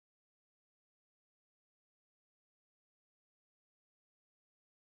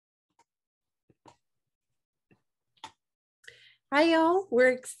Hi, y'all.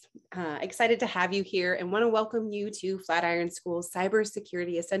 We're excited to have you here and want to welcome you to Flatiron School's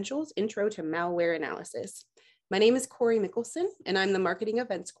Cybersecurity Essentials Intro to Malware Analysis. My name is Corey Mickelson, and I'm the Marketing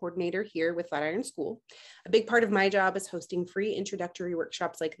Events Coordinator here with Flatiron School. A big part of my job is hosting free introductory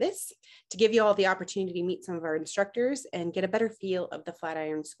workshops like this to give you all the opportunity to meet some of our instructors and get a better feel of the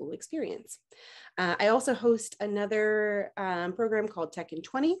Flatiron School experience. I also host another program called Tech in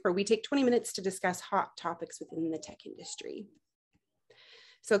 20, where we take 20 minutes to discuss hot topics within the tech industry.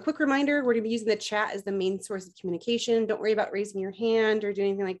 So a quick reminder, we're going to be using the chat as the main source of communication. Don't worry about raising your hand or doing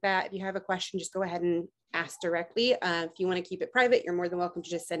anything like that. If you have a question, just go ahead and ask directly. If you want to keep it private, you're more than welcome to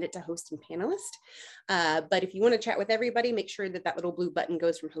just send it to host and panelist. But if you want to chat with everybody, make sure that that little blue button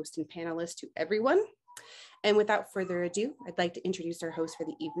goes from host and panelist to everyone. And without further ado, I'd like to introduce our host for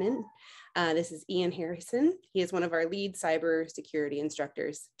the evening. This is Ian Harrison. He is one of our lead cybersecurity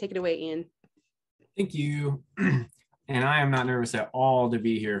instructors. Take it away, Ian. Thank you. And I am not nervous at all to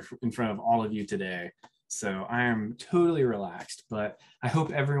be here in front of all of you today. So I am totally relaxed, but I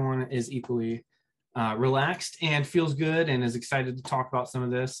hope everyone is equally relaxed and feels good and is excited to talk about some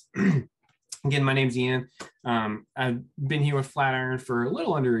of this. Again, my name's Ian. I've been here with Flatiron for a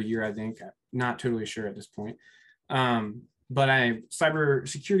little under a year, I think. I'm not totally sure at this point. But I'm a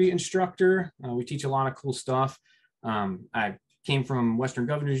cybersecurity instructor. We teach a lot of cool stuff. I came from Western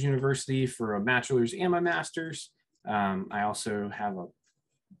Governors University for a bachelor's and my master's. I also have a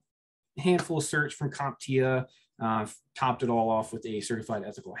handful of certs from CompTIA, topped it all off with a certified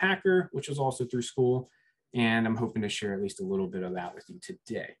ethical hacker, which was also through school. And I'm hoping to share at least a little bit of that with you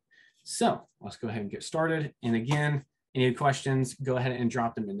today. So let's go ahead and get started. And again, any questions, go ahead and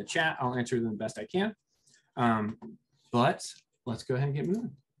drop them in the chat. I'll answer them the best I can. But let's go ahead and get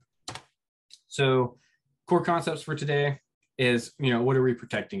moving. So core concepts for today is, what are we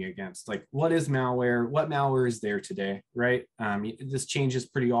protecting against? Like, what is malware? What malware is there today, right? This changes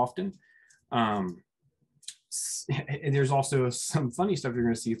pretty often. And there's also some funny stuff you're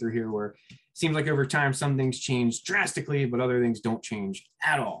going to see through here where it seems like over time, some things change drastically, but other things don't change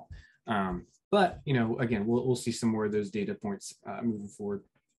at all. But, again, we'll see some more of those data points moving forward.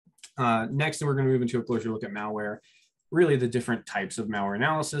 Next, we're going to move into a closer look at malware, really the different types of malware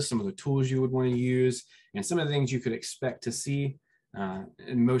analysis, some of the tools you would want to use, and some of the things you could expect to see, and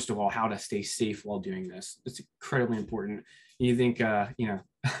most of all, how to stay safe while doing this. It's incredibly important. You think, am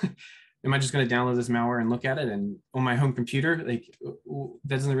I just going to download this malware and look at it and on my home computer? Like,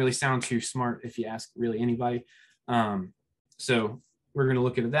 that doesn't really sound too smart if you ask really anybody. So we're going to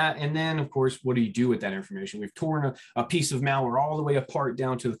look at that. And then, of course, what do you do with that information? We've torn a piece of malware all the way apart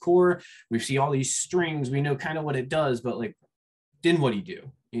down to the core. We see all these strings. We know kind of what it does, but then what do you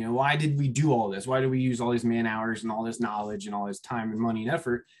do? Why did we do all this? Why do we use all these man hours and all this knowledge and all this time and money and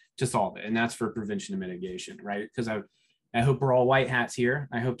effort to solve it? And that's for prevention and mitigation, right? Because I hope we're all white hats here.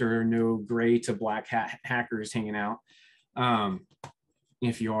 I hope there are no gray to black hat hackers hanging out.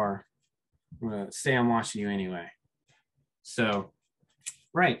 If you are, I'm going to say I'm watching you anyway. So,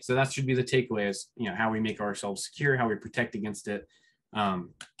 right. So that should be the takeaway is, how we make ourselves secure, how we protect against it, and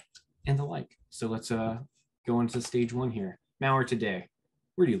the like. So let's go into stage one here. Malware today.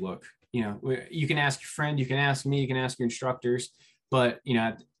 Where do you look? You can ask your friend, you can ask me, you can ask your instructors, but,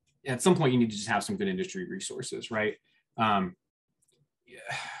 at some point you need to just have some good industry resources, right? OWASP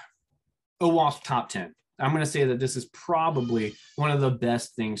top 10. I'm going to say that this is probably one of the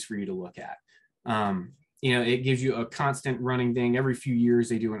best things for you to look at. It gives you a constant running thing. Every few years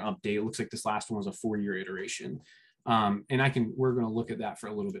they do an update. It looks like this last one was a 4-year iteration. And we're going to look at that for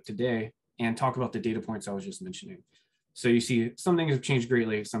a little bit today and talk about the data points I was just mentioning. So you see some things have changed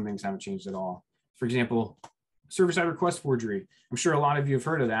greatly, some things haven't changed at all. For example, server-side request forgery. I'm sure a lot of you have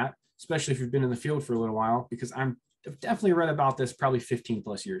heard of that, especially if you've been in the field for a little while, because I've definitely read about this probably 15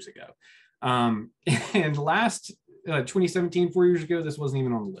 plus years ago. And last 2017, 4 years ago, this wasn't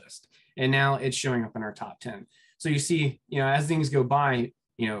even on the list. And now it's showing up in our top 10. So you see, as things go by,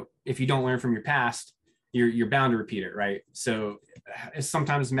 if you don't learn from your past, you're bound to repeat it, right? So it's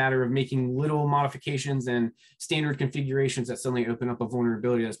sometimes a matter of making little modifications and standard configurations that suddenly open up a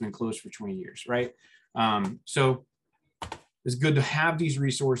vulnerability that's been closed for 20 years, right? So it's good to have these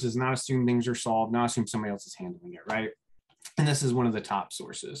resources, not assume things are solved, not assume somebody else is handling it, right? And this is one of the top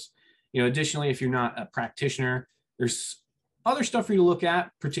sources. Additionally, if you're not a practitioner, there's other stuff for you to look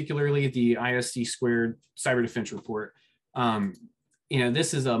at, particularly the ISC squared cyber defense report.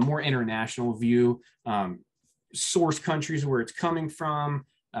 This is a more international view, source countries where it's coming from,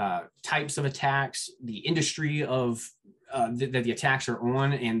 types of attacks, the industry of that the attacks are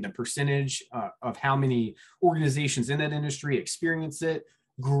on, and the percentage of how many organizations in that industry experience it.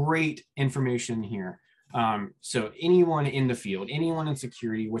 Great information here. So anyone in the field, anyone in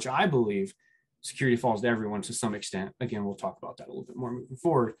security, which I believe security falls to everyone to some extent. Again, we'll talk about that a little bit more moving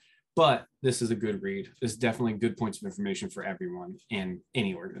forward, but this is a good read. This is definitely good points of information for everyone in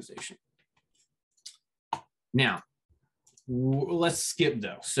any organization. Now, let's skip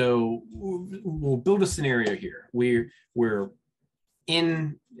though. So we'll build a scenario here. We're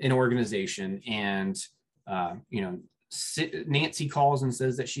in an organization and, Nancy calls and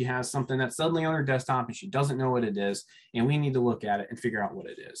says that she has something that's suddenly on her desktop and she doesn't know what it is, and we need to look at it and figure out what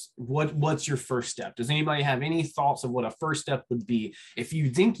it is. What's your first step? Does anybody have any thoughts of what a first step would be if you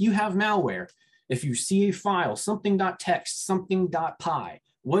think you have malware? If you see a file, something.txt, something.py,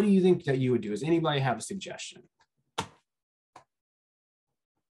 what do you think that you would do? Does anybody have a suggestion?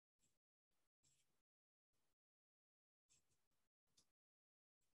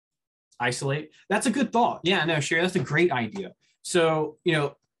 Isolate. That's a good thought. Yeah, no, Sherry, that's a great idea. So,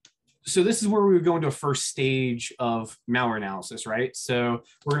 so this is where we would go into a first stage of malware analysis, right? So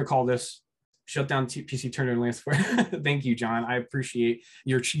we're going to call this shut down PC turn on Lansfare. Thank you, John. I appreciate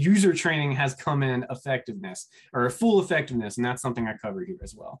your user training has come in effectiveness or full effectiveness. And that's something I cover here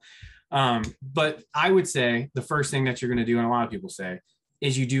as well. But I would say the first thing that you're going to do, and a lot of people say,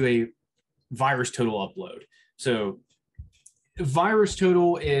 is you do a virus total upload. So Virus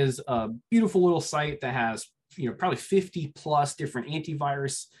Total is a beautiful little site that has, probably 50 plus different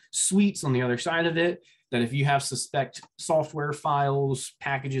antivirus suites on the other side of it, that if you have suspect software files,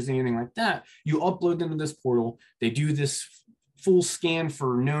 packages, anything like that, you upload them to this portal. They do this full scan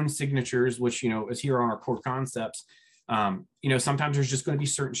for known signatures, which, is here on our core concepts. Sometimes there's just going to be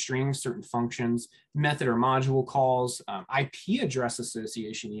certain strings, certain functions, method or module calls, IP address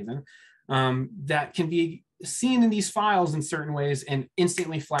association even, that can be seen in these files in certain ways and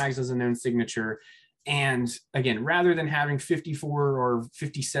instantly flags as a known signature. And again, rather than having 54 or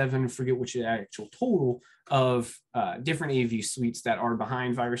 57, forget which actual total of different AV suites that are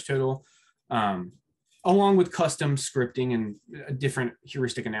behind Virus Total, along with custom scripting and different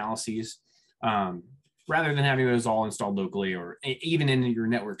heuristic analyses, rather than having those all installed locally or even in your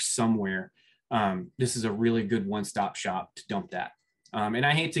network somewhere, this is a really good one-stop shop to dump that. And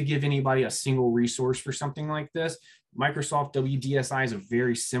I hate to give anybody a single resource for something like this. Microsoft WDSI is a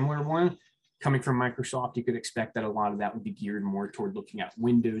very similar one. Coming from Microsoft, you could expect that a lot of that would be geared more toward looking at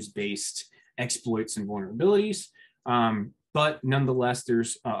Windows-based exploits and vulnerabilities. But nonetheless,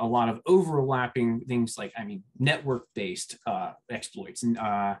 there's a lot of overlapping things like, network-based exploits and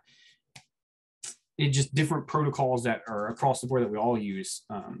it's just different protocols that are across the board that we all use.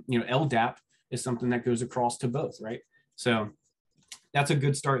 LDAP is something that goes across to both, right? So that's a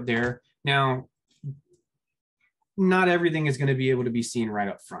good start there. Now, not everything is going to be able to be seen right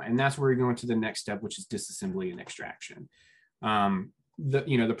up front. And that's where we go into the next step, which is disassembly and extraction.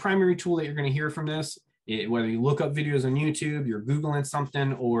 The primary tool that you're going to hear from this, whether you look up videos on YouTube, you're Googling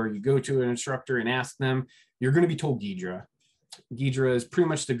something, or you go to an instructor and ask them, you're going to be told Ghidra. Ghidra is pretty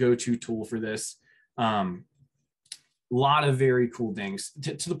much the go-to tool for this. A lot of very cool things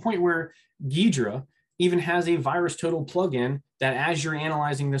to the point where Ghidra even has a Virus Total plugin that as you're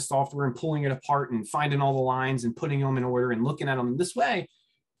analyzing this software and pulling it apart and finding all the lines and putting them in order and looking at them this way,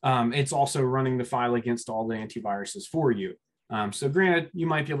 it's also running the file against all the antiviruses for you. So granted, you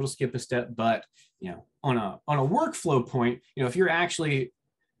might be able to skip a step, but on a workflow point, if you're actually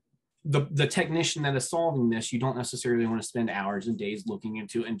the technician that is solving this, you don't necessarily want to spend hours and days looking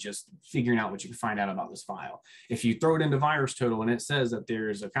into it and just figuring out what you can find out about this file. If you throw it into Virus Total and it says that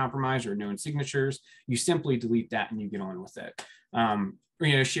there's a compromise or known signatures, you simply delete that and you get on with it.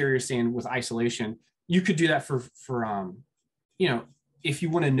 Sherry is saying with isolation, you could do that for if you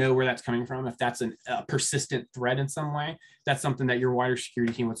want to know where that's coming from, if that's a persistent threat in some way, that's something that your wider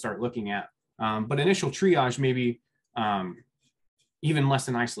security team would start looking at. But initial triage, maybe even less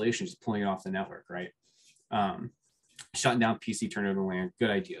than isolation, just pulling it off the network, right? Shutting down PC turnover LAN,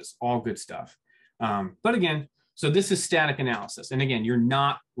 good ideas, all good stuff. But again, so this is static analysis. And again, you're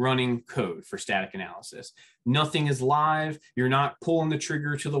not running code for static analysis. Nothing is live. You're not pulling the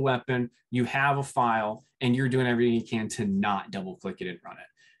trigger to the weapon. You have a file and you're doing everything you can to not double click it and run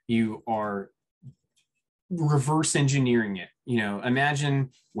it. You are reverse engineering it.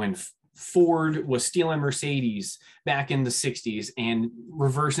 Imagine when Ford was stealing Mercedes back in the 60s and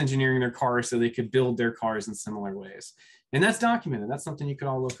reverse engineering their cars so they could build their cars in similar ways. And that's documented. That's something you could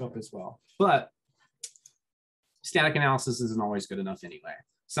all look up as well. But static analysis isn't always good enough anyway.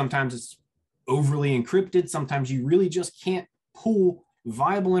 Sometimes it's overly encrypted. Sometimes you really just can't pull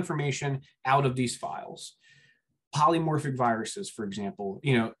viable information out of these files. Polymorphic viruses, for example,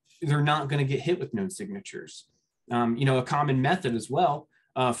 they're not going to get hit with known signatures. A common method as well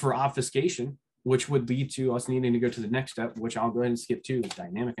for obfuscation which would lead to us needing to go to the next step, which I'll go ahead and skip to,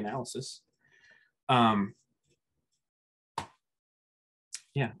 dynamic analysis. Yeah,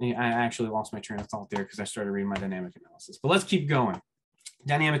 I actually lost my train of thought there because I started reading my dynamic analysis. But let's keep going.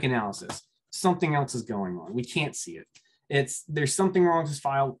 Dynamic analysis. Something else is going on. We can't see it. There's something wrong with this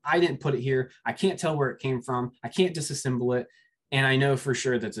file. I didn't put it here. I can't tell where it came from. I can't disassemble it. And I know for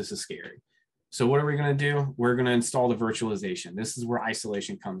sure that this is scary. So what are we going to do? We're going to install the virtualization. This is where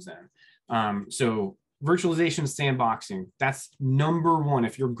isolation comes in. So virtualization sandboxing, that's number one.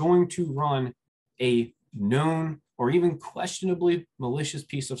 If you're going to run a known or even questionably malicious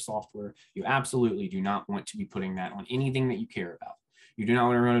piece of software, you absolutely do not want to be putting that on anything that you care about. You do not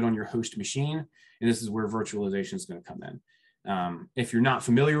want to run it on your host machine, and this is where virtualization is going to come in. If you're not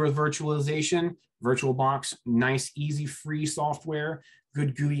familiar with virtualization, VirtualBox, nice, easy, free software,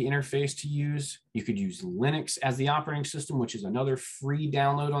 good GUI interface to use. You could use Linux as the operating system, which is another free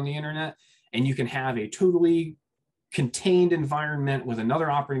download on the internet, and you can have a totally contained environment with another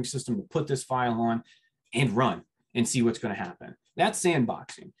operating system to put this file on and run and see what's going to happen. That's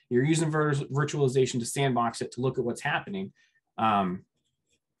sandboxing. You're using virtualization to sandbox it to look at what's happening.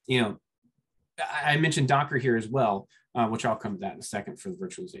 You know, I mentioned Docker here as well, which I'll come to that in a second for the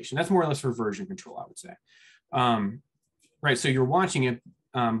virtualization. That's more or less for version control, I would say. Right, so you're watching it,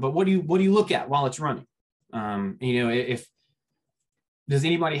 but what do you look at while it's running? You know, does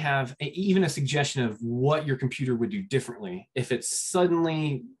anybody have even a suggestion of what your computer would do differently if it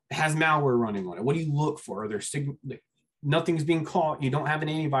suddenly has malware running on it? What do you look for? Are there nothing's being caught? You don't have an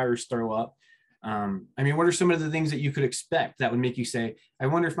antivirus throw up. I mean, what are some of the things that you could expect that would make you say, I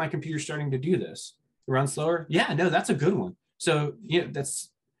wonder if my computer's starting to do this? Run slower? Yeah, no, that's a good one. So yeah,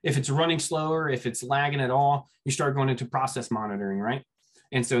 if it's running slower, if it's lagging at all, you start going into process monitoring, right?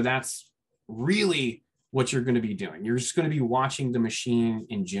 And so that's really what you're going to be doing. You're just going to be watching the machine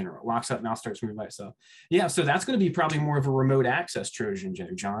in general. Locks up, mouse starts moving by itself. Yeah, so that's going to be probably more of a remote access Trojan,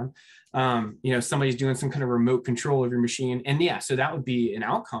 John. You know, somebody's doing some kind of remote control of your machine. And yeah, so that would be an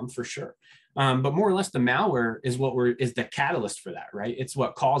outcome for sure. But more or less the malware is is the catalyst for that, right? It's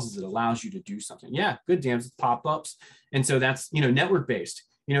what causes it, allows you to do something. Yeah, good damns, pop-ups. And so that's, you know, network-based,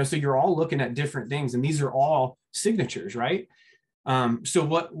 you know, so you're all looking at different things and these are all signatures, right? So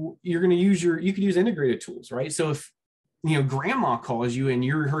what you're going to use you could use integrated tools, right? So if, you know, grandma calls you and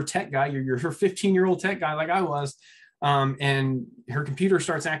you're her tech guy, you're her 15-year-old tech guy like I was, and her computer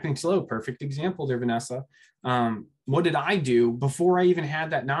starts acting slow. Perfect example there, Vanessa. What did I do before I even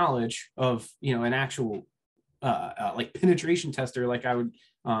had that knowledge of, you know, an actual like penetration tester, like I would,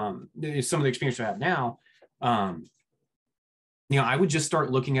 some of the experience I have now, you know, I would just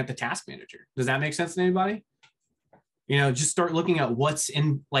start looking at the task manager. Does that make sense to anybody? You know, just start looking at what's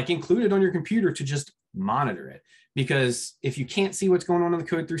included on your computer to just monitor it. Because if you can't see what's going on in the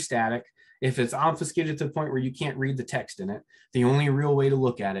code through static, if it's obfuscated to the point where you can't read the text in it, the only real way to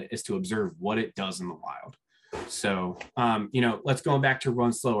look at it is to observe what it does in the wild. So, you know, let's go back to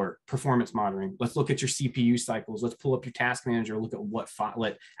run slower, performance monitoring. Let's look at your CPU cycles. Let's pull up your task manager, look at what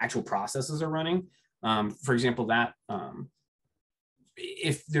actual processes are running. For example,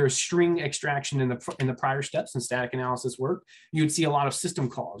 if there's string extraction in the prior steps in static analysis work, you would see a lot of system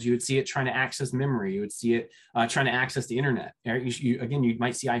calls. You would see it trying to access memory. You would see it trying to access the internet. Again, you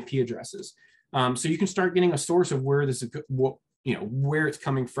might see IP addresses. So you can start getting a source of where this is, you know, where it's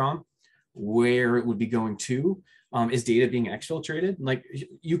coming from, where it would be going to. Is data being exfiltrated? Like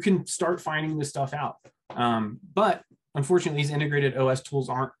you can start finding this stuff out. But unfortunately, these integrated OS tools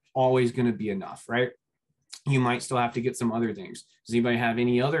aren't always going to be enough, right? You might still have to get some other things. Does anybody have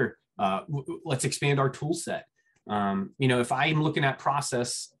any other, let's expand our tool set. You know, if I'm looking at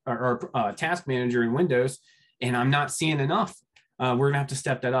process or task manager in Windows and I'm not seeing enough, we're gonna have to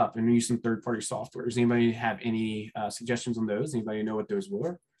step that up and use some third-party software. Does anybody have any suggestions on those? Anybody know what those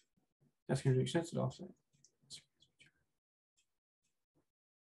were? That's gonna make sense.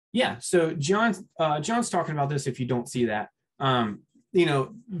 Yeah, so John's talking about this if you don't see that. You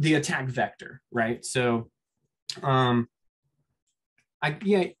know, the attack vector, right? So I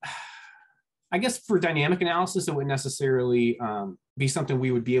guess for dynamic analysis, it wouldn't necessarily be something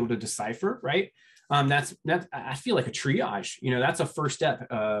we would be able to decipher, right? That's I feel like a triage. You know, that's a first step.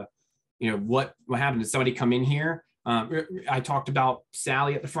 You know, what happened? Did somebody come in here? I talked about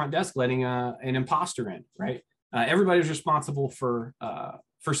Sally at the front desk letting an imposter in, right? Everybody's responsible for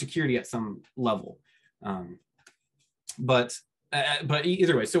security at some level, but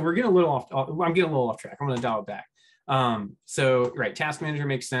either way, so we're getting a little off. I'm getting a little off track. I'm going to dial it back. So right, task manager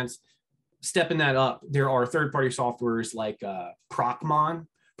makes sense. Stepping that up, there are third-party softwares like Procmon,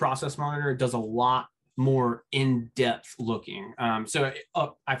 process monitor. It does a lot more in-depth looking. So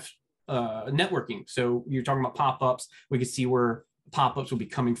I've networking. So you're talking about pop-ups. We could see where pop-ups will be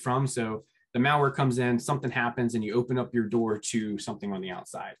coming from. So the malware comes in, something happens, and you open up your door to something on the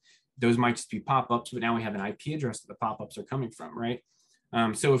outside. Those might just be pop-ups, but now we have an IP address that the pop-ups are coming from, right?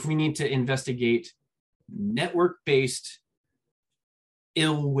 So if we need to investigate network-based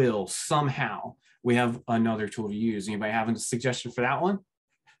ill will somehow, we have another tool to use. Anybody have a suggestion for that one?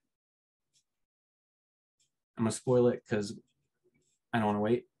 I'm gonna spoil it because I don't want to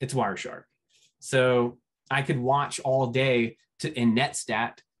wait. It's Wireshark. So I could watch all day in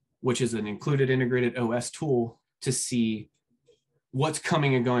NetStat, which is an included integrated OS tool, to see what's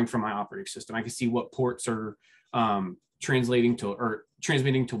coming and going from my operating system. I can see what ports are transmitting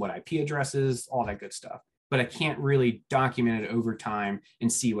to what IP addresses, all that good stuff. But I can't really document it over time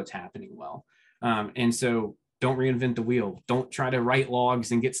and see what's happening well. And so don't reinvent the wheel. Don't try to write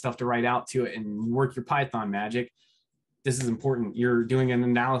logs and get stuff to write out to it and work your Python magic. This is important. You're doing an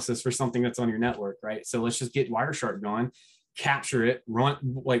analysis for something that's on your network, right? So let's just get Wireshark going, capture it, run,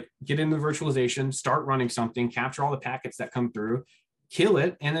 like get into virtualization, start running something, capture all the packets that come through, kill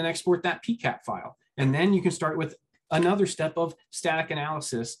it, and then export that PCAP file. And then you can start with another step of static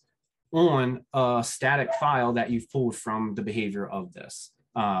analysis on a static file that you've pulled from the behavior of this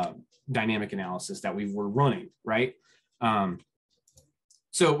dynamic analysis that we were running, right?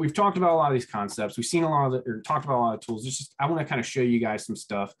 So we've talked about a lot of these concepts. We've seen a lot of the, or talked about a lot of tools. It's just, I want to kind of show you guys some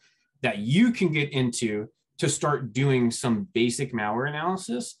stuff that you can get into to start doing some basic malware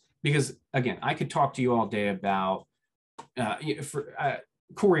analysis. Because again, I could talk to you all day about,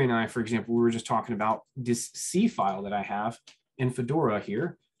 Corey and I, for example, we were just talking about this C file that I have in Fedora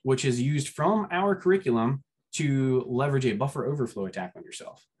here, which is used from our curriculum to leverage a buffer overflow attack on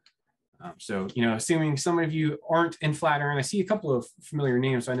yourself. So, you know, assuming some of you aren't in Flatiron, I see a couple of familiar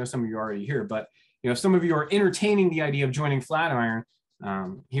names, so I know some of you are already here, but, you know, if some of you are entertaining the idea of joining Flatiron,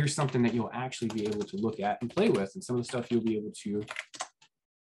 here's something that you'll actually be able to look at and play with, and some of the stuff you'll be able to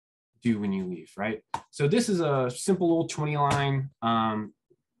do when you leave, right? So this is a simple little 20-line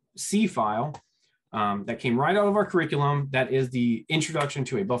C file that came right out of our curriculum. That is the introduction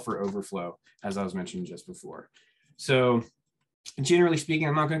to a buffer overflow, as I was mentioning just before. So generally speaking,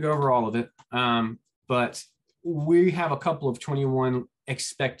 I'm not going to go over all of it, but we have a couple of 21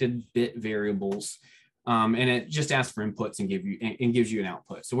 expected bit variables, and it just asks for inputs and gives you an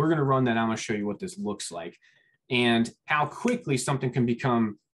output. So we're going to run that. I'm going to show you what this looks like and how quickly something can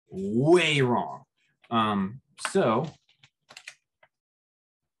become way wrong. So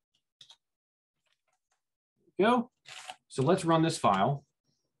go. So let's run this file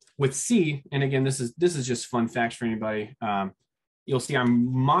with C. And again, this is just fun facts for anybody. You'll see I'm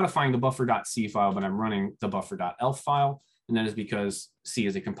modifying the buffer.c file, but I'm running the buffer.elf file. And that is because C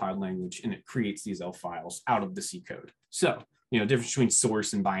is a compiled language and it creates these elf files out of the C code. So, you know, difference between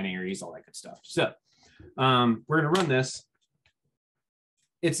source and binaries, all that good stuff. So we're going to run this.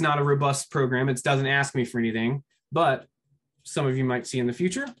 It's not a robust program. It doesn't ask me for anything, but some of you might see in the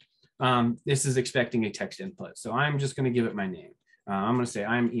future, this is expecting a text input. So I'm just going to give it my name. I'm going to say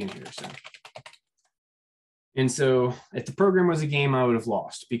I'm Ian Harrison. And so if the program was a game, I would have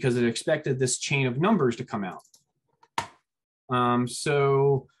lost because it expected this chain of numbers to come out.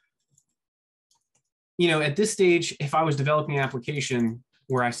 So, you know, at this stage, if I was developing an application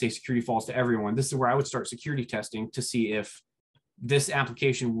where I say security falls to everyone, this is where I would start security testing to see if this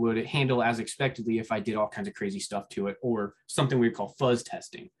application would handle as expectedly if I did all kinds of crazy stuff to it, or something we call fuzz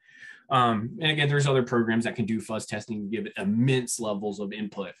testing. And again, there's other programs that can do fuzz testing and give it immense levels of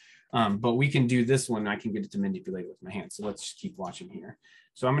input. But we can do this one. I can get it to manipulate it with my hands. So let's just keep watching here.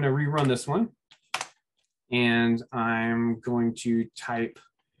 So I'm going to rerun this one. And I'm going to type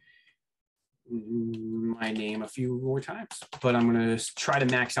my name a few more times. But I'm going to try to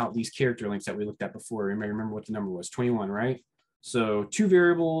max out these character lengths that we looked at before. You may remember what the number was, 21, right? So 2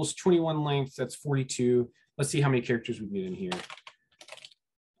 variables, 21 length, that's 42. Let's see how many characters we get in here.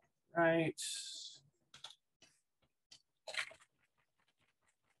 Right.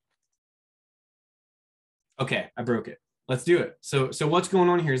 Okay, I broke it. Let's do it. So what's going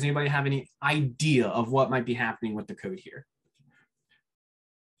on here? Does anybody have any idea of what might be happening with the code here?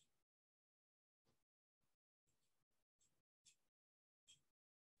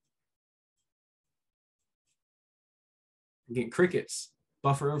 I'm getting crickets.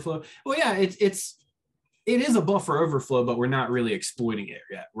 Buffer overflow. Well, yeah, it is a buffer overflow, but we're not really exploiting it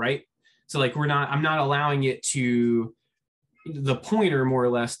yet, right? So like I'm not allowing it to, the pointer more or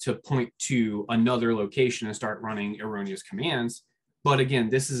less to point to another location and start running erroneous commands. But again,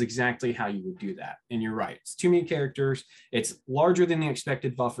 this is exactly how you would do that. And you're right, it's too many characters. It's larger than the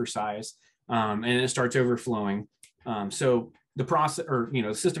expected buffer size. And it starts overflowing. So the process, or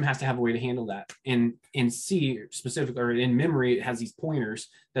the system has to have a way to handle that. And in C specific, or in memory, it has these pointers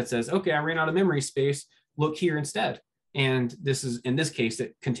that says, okay, I ran out of memory space, look here instead. And this is, in this case,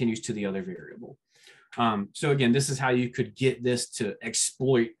 it continues to the other variable. So again, this is how you could get this to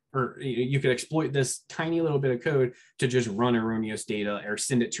exploit, or you could exploit this tiny little bit of code to just run erroneous data or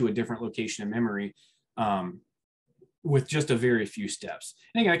send it to a different location in memory with just a very few steps.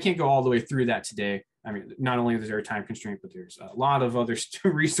 And again, I can't go all the way through that today. I mean, not only is there a time constraint, but there's a lot of other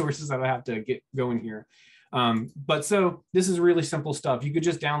resources that I have to get going here. But so this is really simple stuff. You could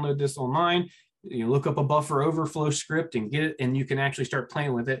just download this online, look up a buffer overflow script and get it, and you can actually start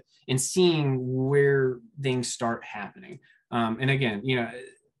playing with it and seeing where things start happening. And again,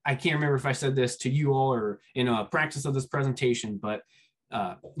 I can't remember if I said this to you all or in a practice of this presentation, but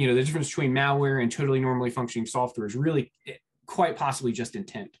the difference between malware and totally normally functioning software is really quite possibly just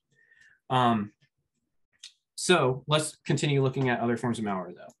intent. So let's continue looking at other forms of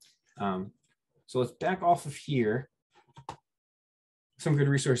malware though. So let's back off of here. Some good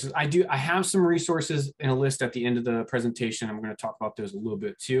resources. I have some resources in a list at the end of the presentation. I'm going to talk about those a little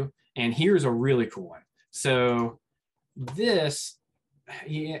bit too. And here's a really cool one. So this,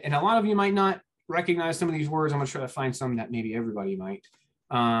 and a lot of you might not recognize some of these words. I'm going to try to find some that maybe everybody might.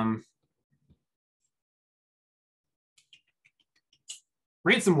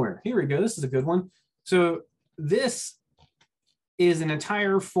 Ransomware. Here we go. This is a good one. So this is an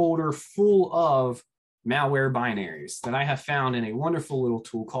entire folder full of malware binaries that I have found in a wonderful little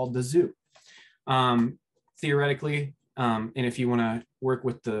tool called the Zoo. Theoretically, and if you want to work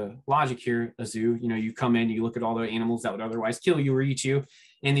with the logic here, a zoo, you come in, you look at all the animals that would otherwise kill you or eat you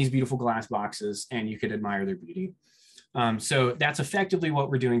in these beautiful glass boxes, and you could admire their beauty. So that's effectively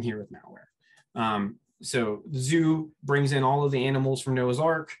what we're doing here with malware. So the Zoo brings in all of the animals from Noah's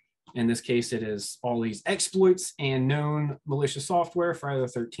Ark. In this case, it is all these exploits and known malicious software. Friday the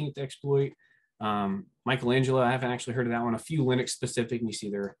 13th exploit. Michelangelo, I haven't actually heard of that one. A few Linux specific, and you see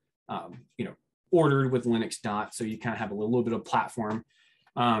they're, ordered with Linux dot. So you kind of have a little bit of platform.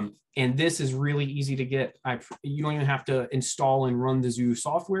 And this is really easy to get. You don't even have to install and run the Zoo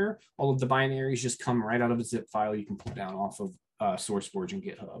software. All of the binaries just come right out of a zip file you can pull down off of SourceForge and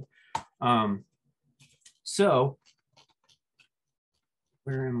GitHub. So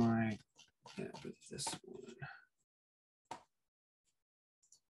where am I with this one?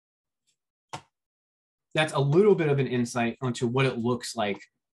 That's a little bit of an insight onto what it looks like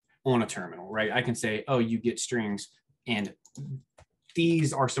on a terminal, right? I can say, oh, you get strings, and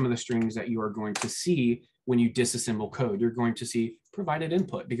these are some of the strings that you are going to see when you disassemble code. You're going to see provided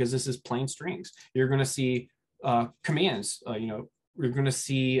input because this is plain strings. You're going to see commands, you're going to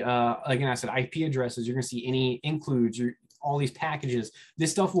see, again, I said IP addresses. You're going to see any includes, all these packages.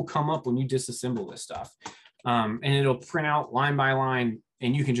 This stuff will come up when you disassemble this stuff. And it'll print out line by line,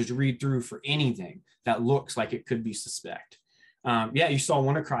 and you can just read through for anything that looks like it could be suspect. Yeah, you saw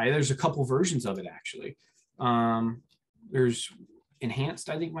WannaCry. There's a couple versions of it, actually. There's Enhanced,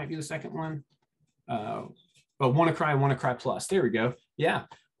 I think might be the second one. But WannaCry Plus. There we go. Yeah.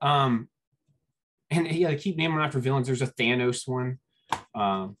 And yeah, I keep naming after villains. There's a Thanos one.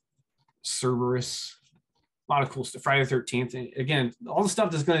 Cerberus. A lot of cool stuff. Friday the 13th. And again, all the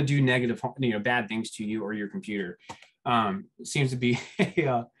stuff that's going to do negative, bad things to you or your computer. Seems to be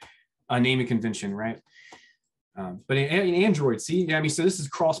a naming convention, right? But in Android, see, so this is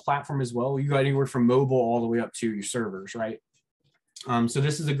cross-platform as well. You got anywhere from mobile all the way up to your servers, right? So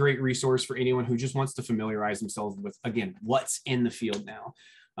this is a great resource for anyone who just wants to familiarize themselves with, again, what's in the field now.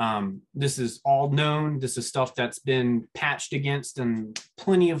 This is all known. This is stuff that's been patched against in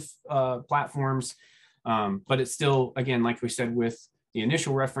plenty of platforms. But it's still, again, like we said, with the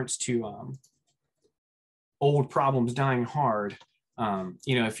initial reference to old problems dying hard,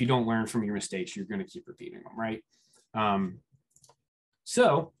 if you don't learn from your mistakes, you're going to keep repeating them, right?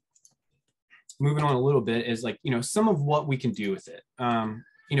 So moving on a little bit is some of what we can do with it.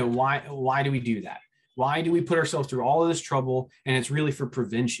 Why do we do that? Why do we put ourselves through all of this trouble? And it's really for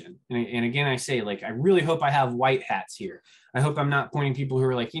prevention. And again, I say, I really hope I have white hats here. I hope I'm not pointing people who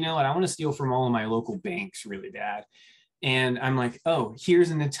are like, you know what, I want to steal from all of my local banks really bad. And I'm like, oh, here's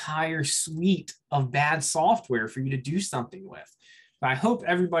an entire suite of bad software for you to do something with. But I hope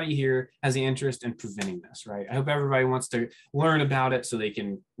everybody here has the interest in preventing this, right? I hope everybody wants to learn about it so they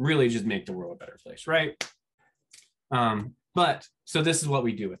can really just make the world a better place, right? But so this is what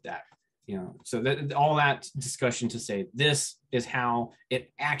we do with that. So that all that discussion to say this is how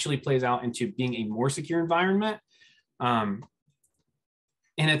it actually plays out into being a more secure environment. And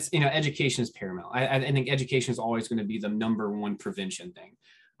it's, education is paramount. I think education is always going to be the number one prevention thing.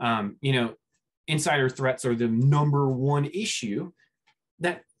 insider threats are the number one issue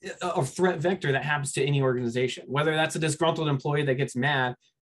that a threat vector that happens to any organization, whether that's a disgruntled employee that gets mad,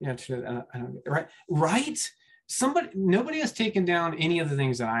 right? Nobody has taken down any of the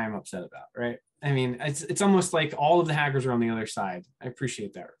things that I am upset about, right? I mean, it's almost like all of the hackers are on the other side. I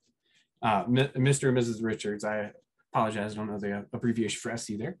appreciate that. Mr. and Mrs. Richards, I apologize, I don't know the abbreviation for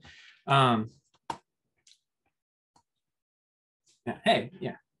SC there.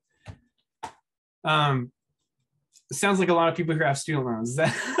 It sounds like a lot of people here have student loans.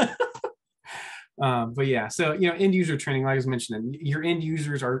 But yeah, so, end user training, like I was mentioning, your end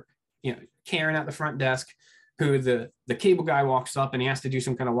users are, Karen at the front desk, who the cable guy walks up and he has to do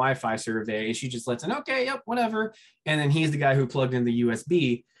some kind of Wi-Fi survey, and she just lets in, okay, yep, whatever. And then he's the guy who plugged in the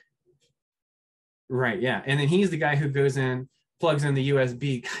USB. Right, yeah. And then he's the guy who goes in, plugs in the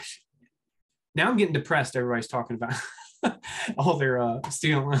USB. Gosh, now I'm getting depressed. Everybody's talking about all their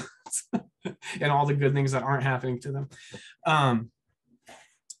student loans and all the good things that aren't happening to them.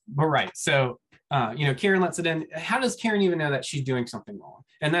 But right, so, Karen lets it in. How does Karen even know that she's doing something wrong?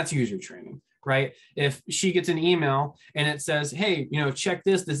 And that's user training, right? If she gets an email and it says, hey, check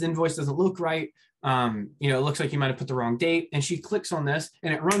this invoice doesn't look right. It looks like you might have put the wrong date. And she clicks on this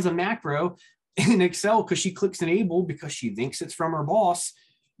and it runs a macro in Excel because she clicks enable because she thinks it's from her boss.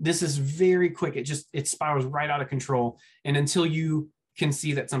 This is very quick. It spirals right out of control. And until you can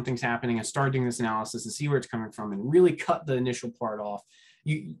see that something's happening and start doing this analysis and see where it's coming from and really cut the initial part off,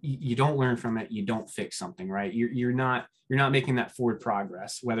 you don't learn from it. You don't fix something, right? You're not making that forward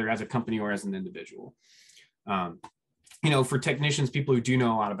progress, whether as a company or as an individual. For technicians, people who do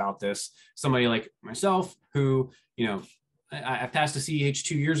know a lot about this, somebody like myself who, I passed a CEH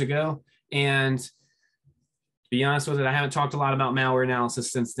 2 years ago, and to be honest with it, I haven't talked a lot about malware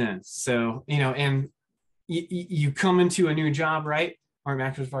analysis since then. So, and you come into a new job, right? Our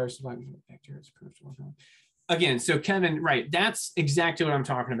macros, viruses, bacteria, again, so Kevin, right, that's exactly what I'm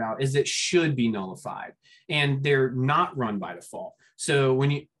talking about, is it should be nullified, and they're not run by default. So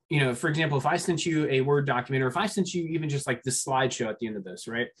when for example, if I sent you a Word document, or if I sent you even just like this slideshow at the end of this,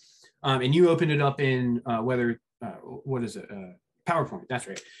 right, and you open it up in what is it? PowerPoint, that's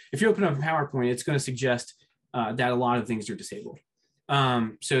right. If you open up PowerPoint, it's going to suggest that a lot of things are disabled.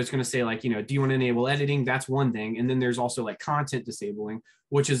 So it's going to say, like, do you want to enable editing? That's one thing. And then there's also like content disabling,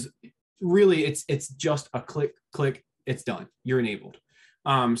 which is really, it's just a click, it's done. You're enabled.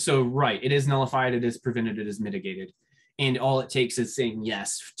 So right, it is nullified, it is prevented, it is mitigated. And all it takes is saying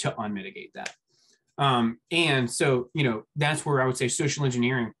yes to unmitigate that. And so, that's where I would say social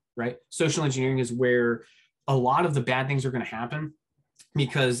engineering, right? Social engineering is where a lot of the bad things are going to happen,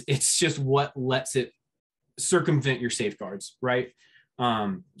 because it's just what lets it circumvent your safeguards, right?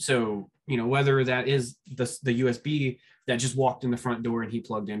 So, whether that is the USB that just walked in the front door and he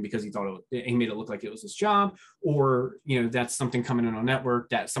plugged in because he thought he made it look like it was his job, or, that's something coming in on network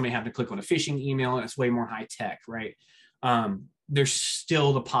that somebody had to click on a phishing email and it's way more high tech, right? There's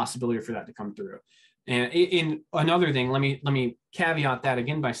still the possibility for that to come through. And in another thing, let me caveat that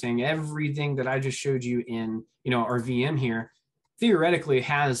again by saying everything that I just showed you in, our VM here theoretically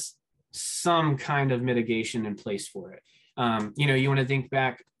has some kind of mitigation in place for it. You want to think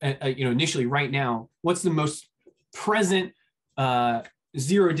back, initially right now, what's the most present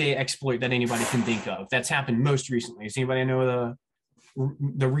 0-day exploit that anybody can think of that's happened most recently? Does anybody know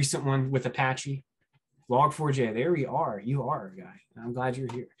the recent one with Apache? Log4j, there we are. You are a guy. I'm glad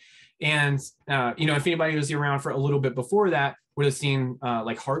you're here. And, if anybody was around for a little bit before that, would have seen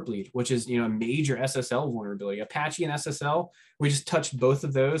like Heartbleed, which is, a major SSL vulnerability. Apache and SSL, we just touched both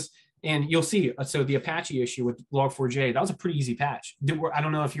of those. And you'll see, so the Apache issue with Log4j, that was a pretty easy patch. I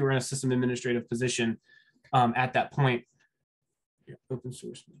don't know if you were in a system administrative position at that point. Open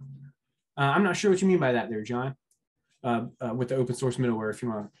source. I'm not sure what you mean by that there, John, with the open source middleware, if you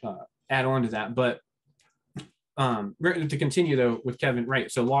want to add on to that. But to continue though with Kevin,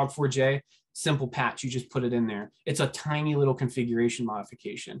 right? So Log4j, simple patch, you just put it in there. It's a tiny little configuration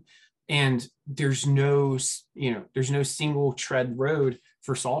modification, and there's no single tread road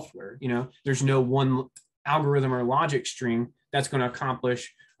for software. There's no one algorithm or logic string that's going to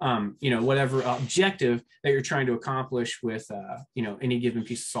accomplish whatever objective that you're trying to accomplish with any given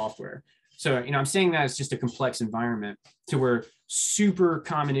piece of software. So I'm saying that it's just a complex environment to where super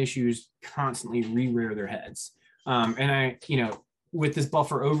common issues constantly re-rear their heads. And with this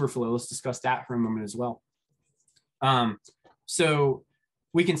buffer overflow, let's discuss that for a moment as well. So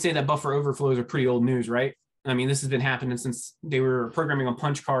we can say that buffer overflows are pretty old news, right? I mean, this has been happening since they were programming on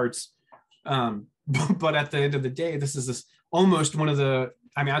punch cards. But at the end of the day, this is almost one of the,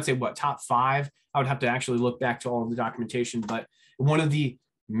 I'd say top 5. I would have to actually look back to all of the documentation, but one of the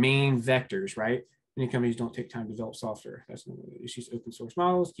main vectors, right? Many companies don't take time to develop software. That's one of the issues. Open source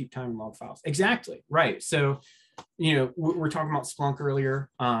models, keep time and log files. Exactly, right. So, we're talking about Splunk earlier.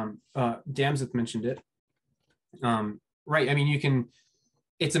 Damseth mentioned it. Right, I mean,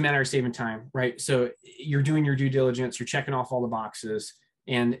 it's a matter of saving time, right? So you're doing your due diligence, you're checking off all the boxes.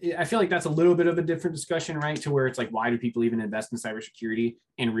 And I feel like that's a little bit of a different discussion, right? To where it's like, why do people even invest in cybersecurity?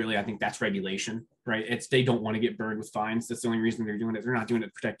 And really, I think that's regulation, right? They don't want to get burned with fines. That's the only reason they're doing it. They're not doing it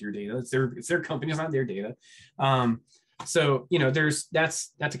to protect your data. It's their company, it's not their data. So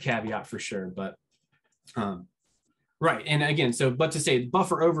that's a caveat for sure. But right, and again, but to say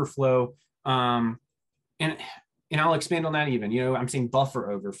buffer overflow, and I'll expand on that even. I'm saying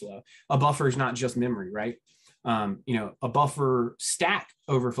buffer overflow. A buffer is not just memory, right? A buffer stack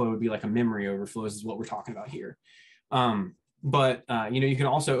overflow would be like a memory overflow. This is what we're talking about here. But you can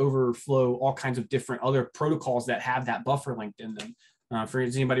also overflow all kinds of different other protocols that have that buffer linked in them.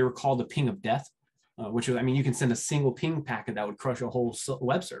 Does anybody recall the ping of death? Which is, you can send a single ping packet that would crush a whole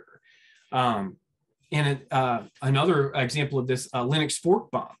web server. And another example of this, Linux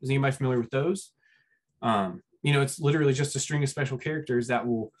fork bomb. Is anybody familiar with those? It's literally just a string of special characters that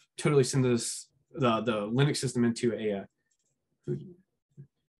will totally send the Linux system into a.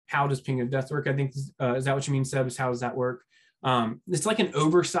 How does ping of death work? I think is that what you mean, Seb? How does that work? It's like an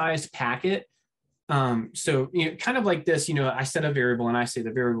oversized packet. So kind of like this. I set a variable and I say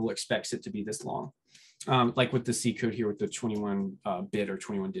the variable expects it to be this long, like with the C code here with the 21 bit or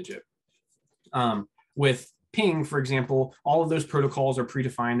 21 digit. With ping, for example, all of those protocols are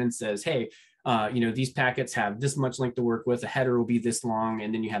predefined and says, hey, these packets have this much length to work with, a header will be this long,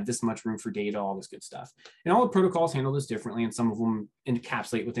 and then you have this much room for data, all this good stuff. And all the protocols handle this differently, and some of them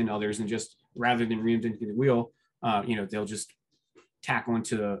encapsulate within others, and just rather than reinventing the wheel, they'll just tackle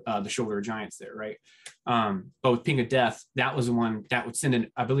into the shoulder of giants there, right? But with ping of death, that was the one that would send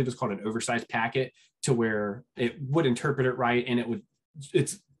I believe it's called an oversized packet, to where it would interpret it right, and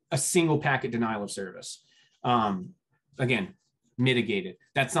it's a single packet denial of service. Again, mitigated.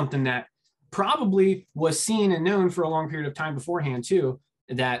 That's something that probably was seen and known for a long period of time beforehand too,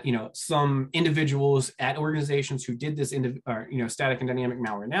 that some individuals at organizations who did this static and dynamic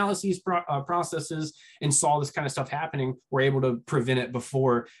malware analysis processes and saw this kind of stuff happening were able to prevent it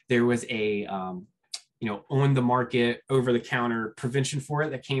before there was a on the market, over the counter prevention for it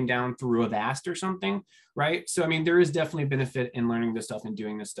that came down through Avast or something, right? So there is definitely a benefit in learning this stuff and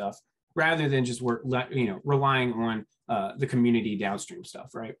doing this stuff rather than just relying on the community downstream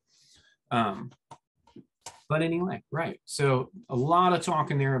stuff, right? But anyway, right. So a lot of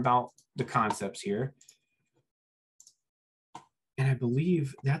talking there about the concepts here. And I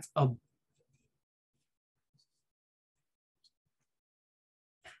believe that's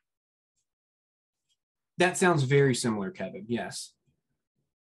that sounds very similar, Kevin. Yes.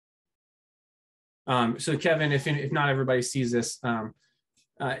 So Kevin, if not everybody sees this,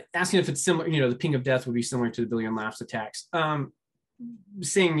 asking if it's similar, the ping of death would be similar to the billion laughs attacks.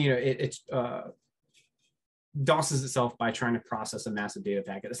 Saying, it's DOSes itself by trying to process a massive data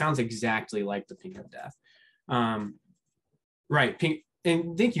packet. It sounds exactly like the ping of death. Right.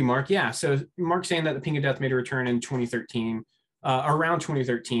 And thank you, Mark. Yeah. So Mark's saying that the ping of death made a return in 2013, around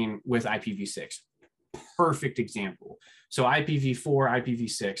 2013 with IPv6. Perfect example. So IPv4,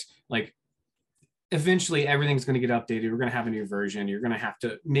 IPv6, like eventually everything's going to get updated. We're going to have a new version. You're going to have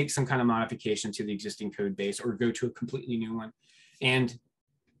to make some kind of modification to the existing code base or go to a completely new one. And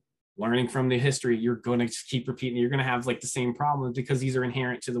learning from the history, you're going to keep repeating. You're going to have like the same problems because these are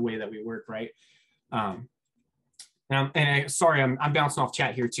inherent to the way that we work, right? Sorry, I'm bouncing off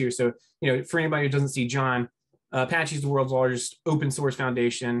chat here too. So, for anybody who doesn't see John, Apache is the world's largest open source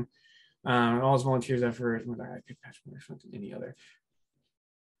foundation. All his volunteers effort, I pick Apache more than any other.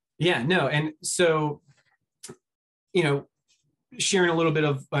 Yeah, no, and so, sharing a little bit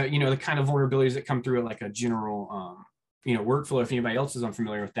of, the kind of vulnerabilities that come through at like a general, workflow, if anybody else is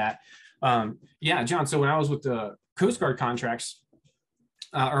unfamiliar with that. Yeah, John, so when I was with the Coast Guard contracts,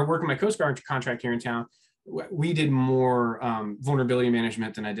 or working my Coast Guard contract here in town, we did more vulnerability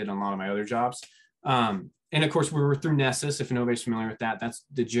management than I did on a lot of my other jobs. And of course, we were through Nessus. If nobody's familiar with that, that's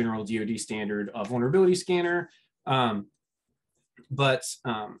the general DoD standard vulnerability scanner.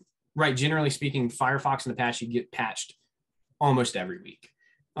 Right, generally speaking, Firefox and Apache get patched almost every week.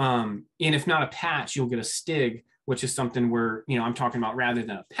 And if not a patch, you'll get a STIG, which is something where, I'm talking about rather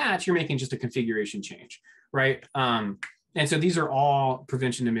than a patch, you're making just a configuration change, right? And so these are all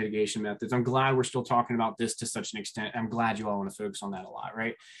prevention and mitigation methods. I'm glad we're still talking about this to such an extent. I'm glad you all want to focus on that a lot,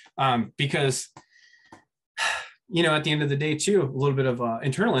 right? Because, at the end of the day too, a little bit of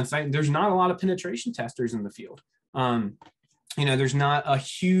internal insight, there's not a lot of penetration testers in the field. there's not a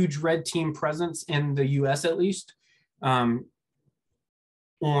huge red team presence in the US at least, on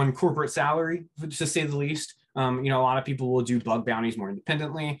corporate salary, to say the least. A lot of people will do bug bounties more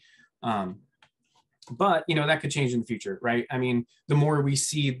independently. But that could change in the future, right? I mean, the more we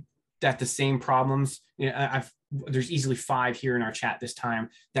see that the same problems, there's easily 5 here in our chat this time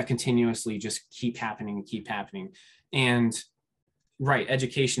that continuously just keep happening. And right,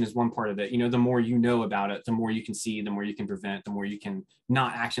 education is one part of it. The more you know about it, the more you can see, the more you can prevent, the more you can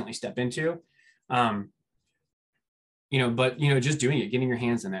not accidentally step into. But just doing it, getting your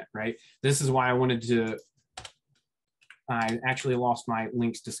hands in it, right? This is why I actually lost my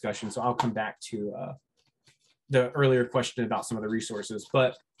links discussion, so I'll come back to the earlier question about some of the resources.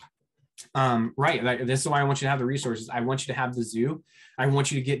 But right, this is why I want you to have the resources. I want you to have the zoo. I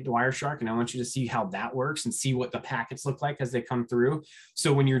want you to get Wireshark, and I want you to see how that works and see what the packets look like as they come through.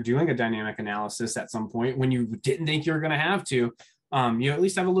 So when you're doing a dynamic analysis at some point, when you didn't think you were going to have to, you at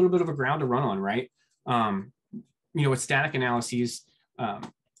least have a little bit of a ground to run on, right? With static analyses,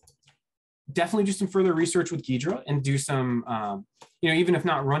 definitely do some further research with Ghidra and do some, even if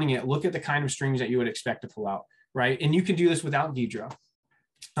not running it, look at the kind of strings that you would expect to pull out, right? And you can do this without Ghidra.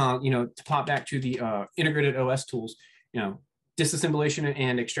 To pop back to the integrated OS tools, disassemblation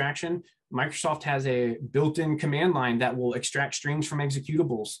and extraction, Microsoft has a built-in command line that will extract strings from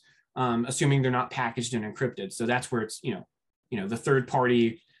executables, assuming they're not packaged and encrypted. So that's where it's, the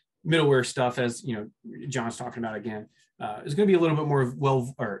third-party middleware stuff, as John's talking about again, is going to be a little bit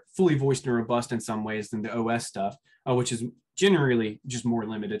more fully voiced and robust in some ways than the OS stuff, which is generally just more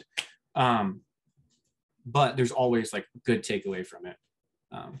limited. But there's always like good takeaway from it.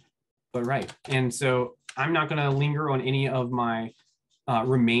 But right, and so I'm not going to linger on any of my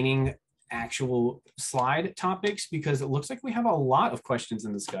remaining actual slide topics because it looks like we have a lot of questions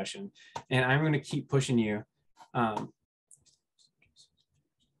in discussion, and I'm going to keep pushing you.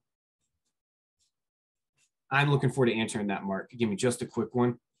 I'm looking forward to answering that, Mark. Give me just a quick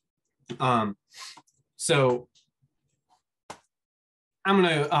one. So I'm going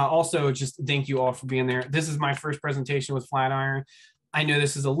to also just thank you all for being there. This is my first presentation with Flatiron. I know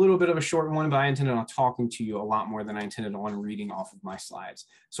this is a little bit of a short one, but I intended on talking to you a lot more than I intended on reading off of my slides.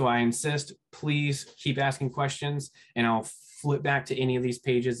 So I insist, please keep asking questions, and I'll flip back to any of these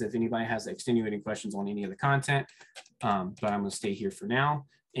pages if anybody has extenuating questions on any of the content. But I'm going to stay here for now,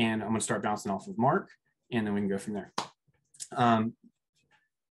 and I'm going to start bouncing off of Mark, and then we can go from there.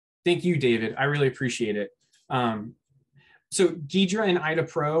 Thank you, David. I really appreciate it. So Ghidra and IDA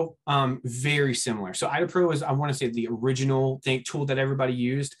Pro, very similar. So IDA Pro is, I want to say, the original tool that everybody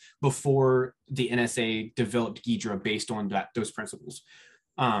used before the NSA developed Ghidra based on those principles.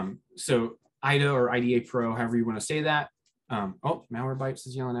 So IDA or IDA Pro, however you want to say that. Oh, Malwarebytes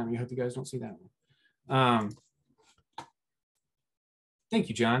is yelling at me. I hope you guys don't see that one. Thank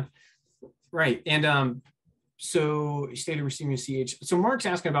you, John. Right, and so stated receiving CH. So Mark's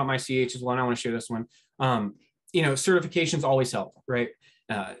asking about my CH as well, and I want to share this one. Certifications always help, right?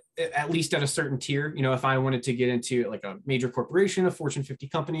 At least at a certain tier. If I wanted to get into like a major corporation, a Fortune 50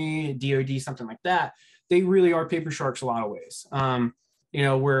 company, DoD, something like that, they really are paper sharks a lot of ways.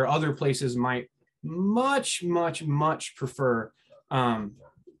 Where other places might much prefer. I'm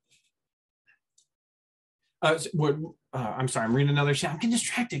sorry, I'm reading another chat. I'm getting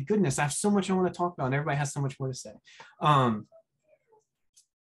distracted. Goodness, I have so much I want to talk about, and everybody has so much more to say.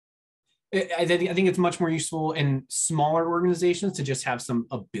 I think it's much more useful in smaller organizations to just have some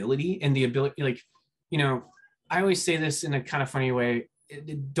ability, and the ability, I always say this in a kind of funny way.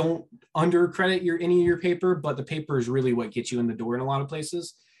 Don't undercredit any of your paper, but the paper is really what gets you in the door in a lot of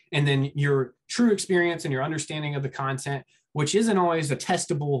places. And then your true experience and your understanding of the content, which isn't always a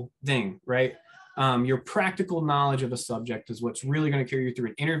testable thing, right? Your practical knowledge of a subject is what's really going to carry you through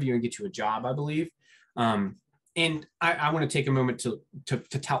an interview and get you a job, I believe. And I want to take a moment to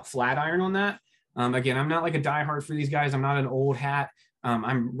tout Flatiron on that. Again, I'm not like a diehard for these guys. I'm not an old hat.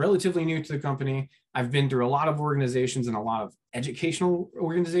 I'm relatively new to the company. I've been through a lot of organizations and a lot of educational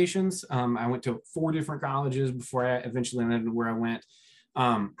organizations. I went to 4 different colleges before I eventually landed where I went.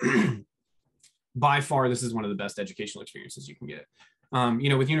 By far, this is one of the best educational experiences you can get.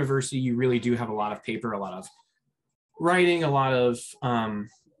 With university, you really do have a lot of paper, a lot of writing, a lot of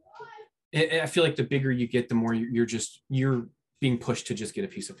I feel like the bigger you get, the more you're being pushed to just get a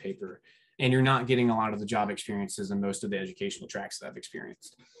piece of paper, and you're not getting a lot of the job experiences in most of the educational tracks that I've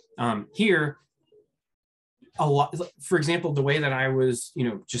experienced. Here, a lot, for example, the way that I was,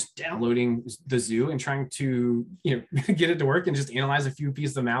 just downloading the zoo and trying to, get it to work and just analyze a few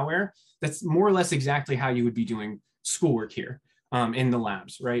pieces of malware, that's more or less exactly how you would be doing schoolwork here. in the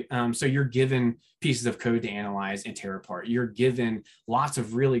labs, right? So you're given pieces of code to analyze and tear apart. You're given lots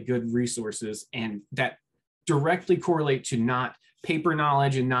of really good resources, and that directly correlate to not paper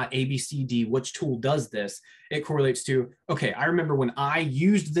knowledge and not ABCD, which tool does this. It correlates to, okay, I remember when I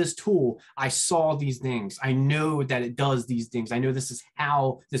used this tool, I saw these things. I know that it does these things. I know this is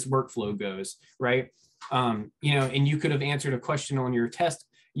how this workflow goes, right? You know, and you could have answered a question on your test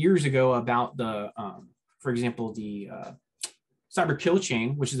years ago about the, for example, the cyber kill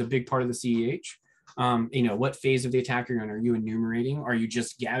chain, which is a big part of the CEH. You know, what phase of the attack you're in? Are you enumerating? Are you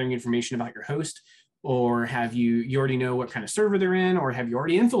just gathering information about your host? Or have you already know what kind of server they're in? Or have you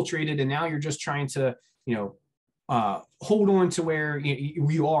already infiltrated and now you're just trying to, you know, hold on to where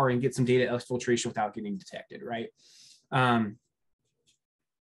you are and get some data exfiltration without getting detected, right?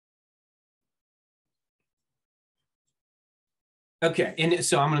 Okay, and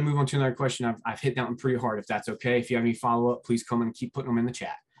so I'm going to move on to another question. I've hit that one pretty hard. If that's okay, if you have any follow up, please come and keep putting them in the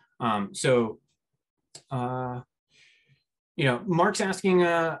chat. You know, Mark's asking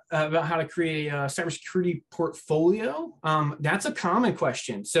about how to create a cybersecurity portfolio. That's a common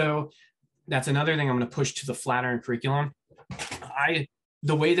question. So that's another thing I'm going to push to the Flatiron curriculum.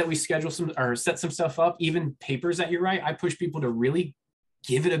 The way that we schedule some or set some stuff up, even papers that you write, I push people to really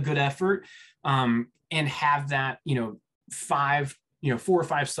give it a good effort and have that, you know, 4 or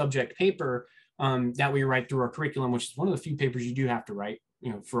 5 subject paper that we write through our curriculum, which is one of the few papers you do have to write,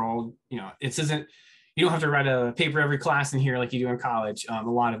 you know, for all, you know, it isn't, you don't have to write a paper every class in here like you do in college.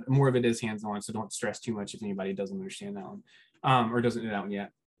 More of it is hands-on, so don't stress too much if anybody doesn't understand that one or doesn't know that one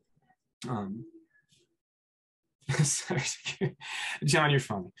yet. John, you're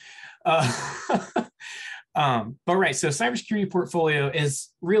funny. But right, so cybersecurity portfolio is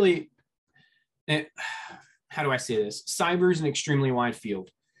really, how do I say this? Cyber is an extremely wide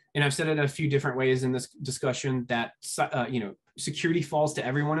field. And I've said it a few different ways in this discussion that, you know, security falls to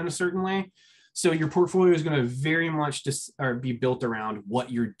everyone in a certain way. So your portfolio is going to very much be built around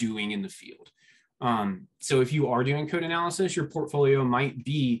what you're doing in the field. So if you are doing code analysis, your portfolio might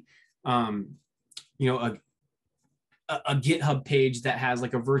be, you know, a GitHub page that has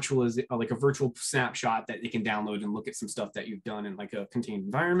like a virtual snapshot that they can download and look at some stuff that you've done in like a contained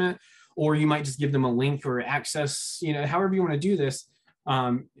environment. Or you might just give them a link or access, you know, however you want to do this.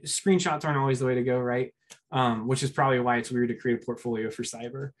 Screenshots aren't always the way to go, right? Which is probably why it's weird to create a portfolio for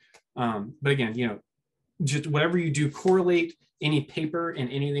cyber. But again, you know, just whatever you do, correlate any paper and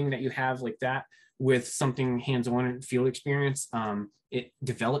anything that you have like that with something hands-on and field experience.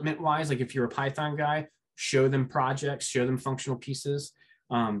 Development wise, like if you're a Python guy, show them projects, show them functional pieces.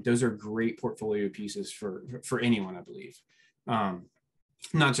 Those are great portfolio pieces for anyone, I believe.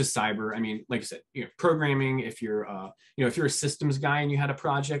 Not just cyber. I mean, like I said, you know, programming, if you're you know, if you're a systems guy and you had a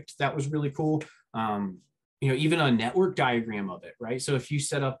project that was really cool, you know, even a network diagram of it, right? So if you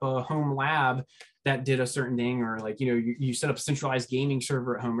set up a home lab that did a certain thing, or like, you know, you set up a centralized gaming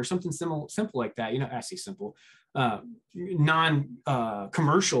server at home or something simple like that, you know, I say simple,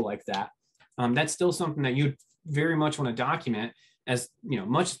 non-commercial like that, that's still something that you'd very much want to document as, you know,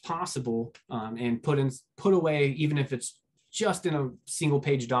 much as possible, and put away, even if it's just in a single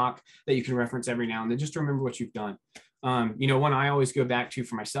page doc that you can reference every now and then, just to remember what you've done. You know, one I always go back to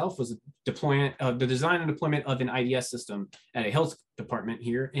for myself was the design and deployment of an IDS system at a health department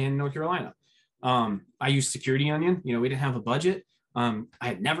here in North Carolina. I used Security Onion. You know, we didn't have a budget. I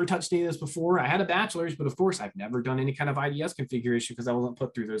had never touched any of this before. I had a bachelor's, but of course I've never done any kind of IDS configuration because I wasn't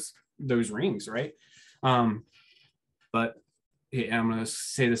put through those rings, right? But yeah, I'm going to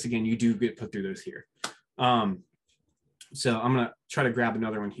say this again, you do get put through those here. So I'm going to try to grab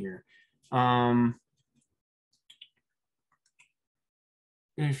another one here.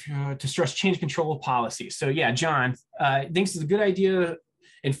 To stress change control policies. So yeah, John thinks it's a good idea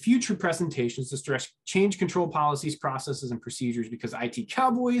in future presentations to stress change control policies, processes, and procedures because IT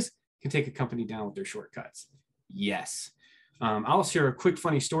cowboys can take a company down with their shortcuts. Yes. I'll share a quick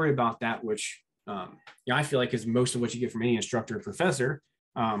funny story about that, which yeah, I feel like is most of what you get from any instructor or professor.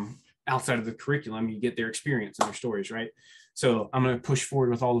 Outside of the curriculum, you get their experience and their stories, right? So I'm going to push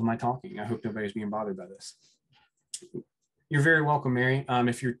forward with all of my talking. I hope nobody's being bothered by this. You're very welcome, Mary.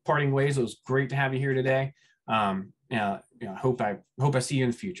 If you're parting ways, it was great to have you here today. Yeah, I hope I see you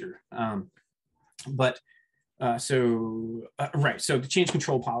in the future. Right, so the change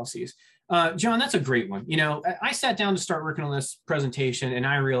control policies. John, that's a great one. You know, I sat down to start working on this presentation and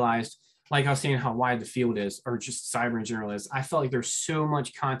I realized, like I was saying, how wide the field is, or just cyber in general is. I felt like there's so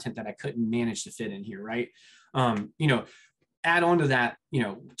much content that I couldn't manage to fit in here, right? You know, add on to that, you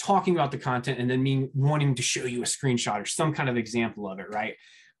know, talking about the content and then me wanting to show you a screenshot or some kind of example of it, right?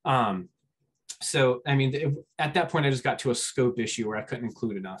 So, I mean, at that point, I just got to a scope issue where I couldn't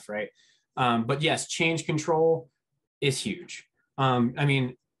include enough, right? But yes, change control is huge. I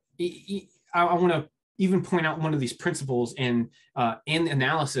mean, I want to even point out one of these principles in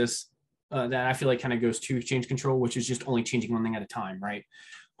analysis that I feel like kind of goes to change control, which is just only changing one thing at a time, right?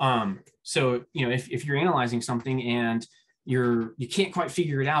 So, you know, if you're analyzing something and you can't quite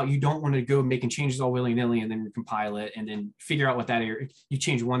figure it out, you don't want to go making changes all willy-nilly and then recompile it and then figure out what that area. You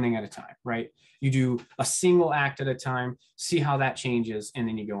change one thing at a time, right? You do a single act at a time, see how that changes, and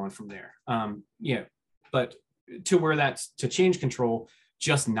then you go on from there. Yeah, but to where that's to change control,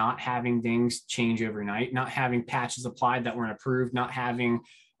 just not having things change overnight, not having patches applied that weren't approved, not having,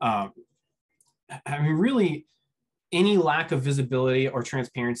 I mean, really any lack of visibility or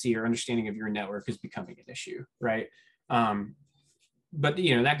transparency or understanding of your network is becoming an issue, right? But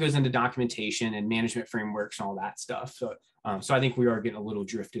you know, that goes into documentation and management frameworks and all that stuff. So, so I think we are getting a little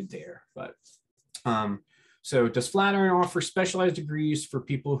drifted there. But so does Flatiron offer specialized degrees for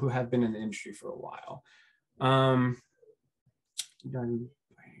people who have been in the industry for a while?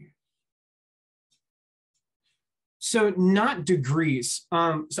 So not degrees.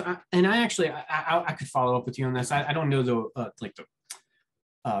 I could follow up with you on this. I don't know the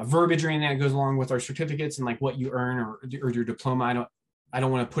verbiage or anything that goes along with our certificates and like what you earn or your diploma. I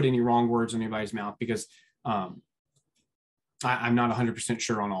don't want to put any wrong words in anybody's mouth because I'm not 100%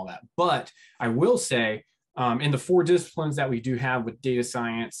 sure on all that. But I will say in the 4 disciplines that we do have with data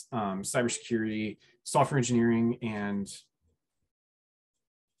science, cybersecurity, software engineering, and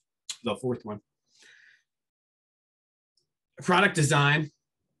the 4th one, product design.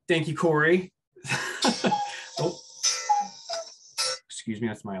 Thank you, Corey. Oh, excuse me,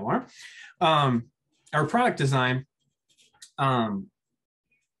 that's my alarm. Our product design, you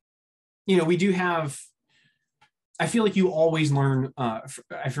know, we do have, I feel like you always learn,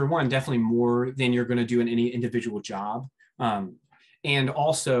 for one, definitely more than you're going to do in any individual job. And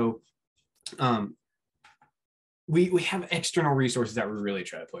also, we have external resources that we really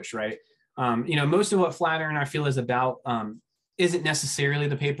try to push, right? You know, most of what Flatiron I feel is about isn't necessarily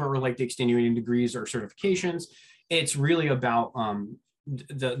the paper or like the extenuating degrees or certifications. It's really about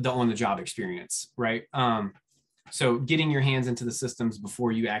the on-the-job experience, right? So getting your hands into the systems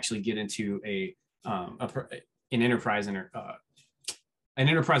before you actually get into an enterprise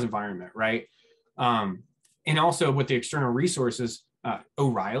environment, right? And also with the external resources,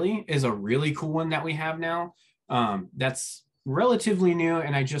 O'Reilly is a really cool one that we have now. That's relatively new,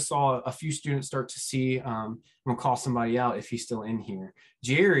 and I just saw a few students start to see. I'm gonna call somebody out if he's still in here.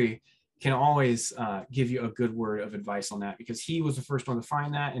 Jerry can always give you a good word of advice on that because he was the first one to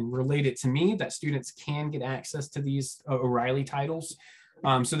find that and relate it to me that students can get access to these O'Reilly titles.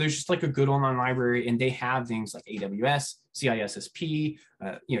 So there's just like a good online library, and they have things like AWS, CISSP,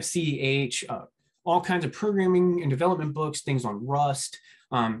 you know, CEH, all kinds of programming and development books, things on Rust.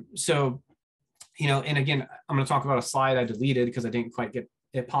 So, you know, and again, I'm going to talk about a slide I deleted because I didn't quite get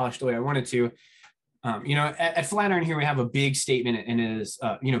it polished the way I wanted to. You know, at Flatiron here, we have a big statement, and it is,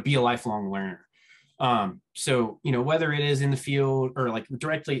 you know, be a lifelong learner. So, you know, whether it is in the field or like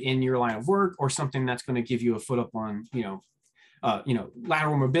directly in your line of work or something that's going to give you a foot up on, you know,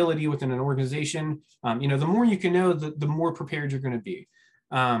 lateral mobility within an organization, you know, the more you can know, the more prepared you're going to be.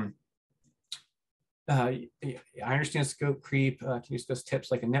 I understand scope creep. Can you discuss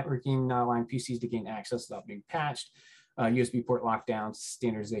tips like a networking, not allowing PCs to gain access without being patched? USB port lockdowns,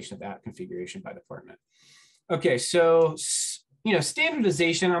 standardization of app configuration by department. Okay, so, you know,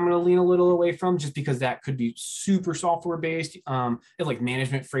 standardization, I'm going to lean a little away from just because that could be super software based, and like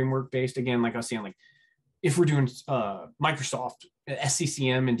management framework based. Again, like I was saying, like if we're doing Microsoft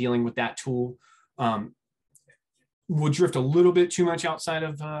SCCM and dealing with that tool, would drift a little bit too much outside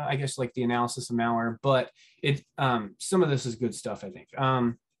of, I guess, like the analysis of malware, but it some of this is good stuff, I think.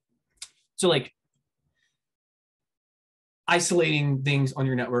 So like isolating things on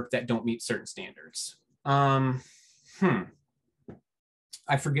your network that don't meet certain standards. I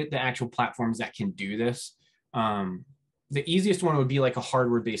forget the actual platforms that can do this. The easiest one would be like a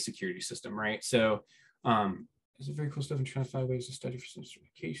hardware-based security system, right? So there's a very cool stuff in trying to find ways to study for some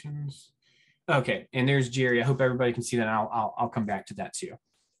certifications. Okay, and there's Jerry. I hope everybody can see that. I'll come back to that too.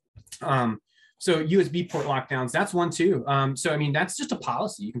 So USB port lockdowns, that's one too. So I mean, that's just a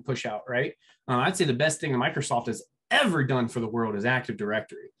policy you can push out, right? I'd say the best thing that Microsoft has ever done for the world is Active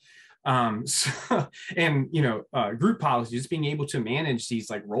Directory. So, and you know, group policy, just being able to manage these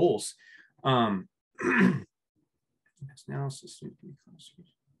like roles.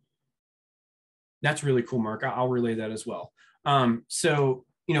 That's really cool, Mark. I'll relay that as well. So,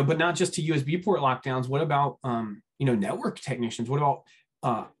 you know, but not just to USB port lockdowns. What about, you know, network technicians? What about,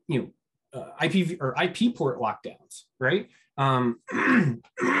 you know, IP port lockdowns, right?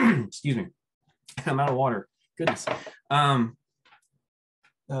 Excuse me, I'm out of water. Goodness.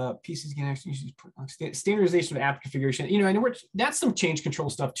 PCs can actually use standardization of app configuration. You know, I know that's some change control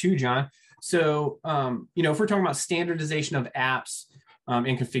stuff too, John. So, you know, if we're talking about standardization of apps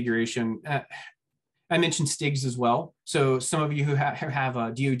and configuration, I mentioned STIGs as well. So some of you who have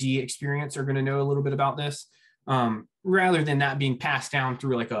a DoD experience are going to know a little bit about this, rather than that being passed down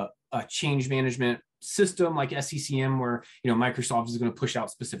through like a change management system like SCCM, where, you know, Microsoft is going to push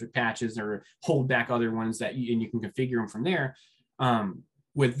out specific patches or hold back other ones that and you can configure them from there.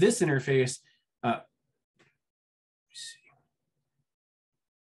 With this interface,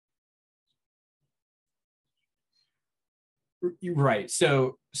 you're right.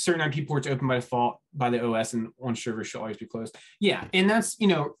 So certain IP ports open by default by the OS and one server should always be closed. Yeah, and that's, you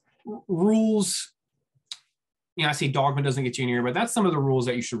know, rules. You know, I say dogma doesn't get you in here, but that's some of the rules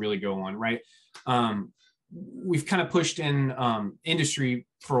that you should really go on, right? We've kind of pushed in industry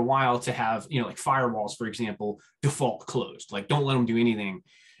for a while to have, you know, like firewalls, for example, default closed, like don't let them do anything.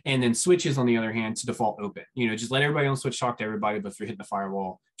 And then switches, on the other hand, to default open. You know, just let everybody on the switch talk to everybody, but if you're hitting the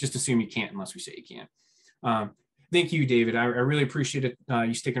firewall, just assume you can't unless we say you can. Thank you, David. I really appreciate it,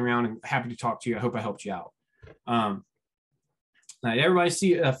 you sticking around, and happy to talk to you. I hope I helped you out. Everybody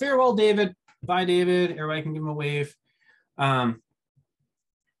see, farewell, David. Bye, David. Everybody can give him a wave. I'm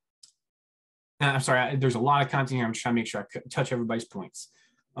sorry, there's a lot of content here. I'm just trying to make sure I touch everybody's points.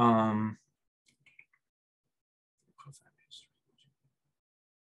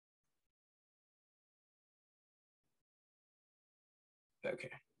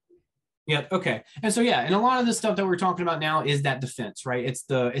 Okay. Yeah. Okay. And so, yeah, and a lot of the stuff that we're talking about now is that defense, right? It's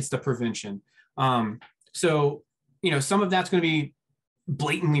the prevention. So, you know, some of that's going to be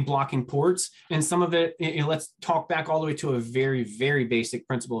blatantly blocking ports, and some of it, you know, let's talk back all the way to a very, very basic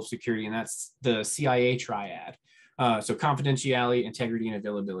principle of security, and that's the CIA triad. So confidentiality, integrity, and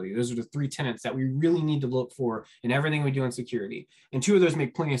availability. Those are the three tenets that we really need to look for in everything we do in security. And two of those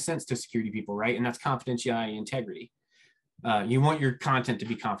make plenty of sense to security people, right? And that's confidentiality and integrity. You want your content to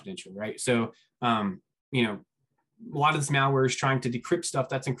be confidential, right? So, you know, a lot of this malware is trying to decrypt stuff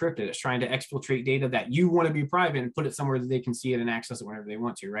that's encrypted. It's trying to exfiltrate data that you want to be private and put it somewhere that they can see it and access it whenever they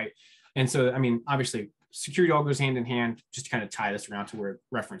want to, right? And so, I mean, obviously, security all goes hand in hand, just to kind of tie this around to where it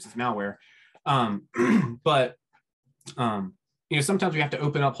references malware. But, you know, sometimes we have to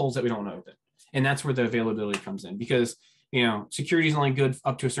open up holes that we don't want to open. And that's where the availability comes in, because, you know, security is only good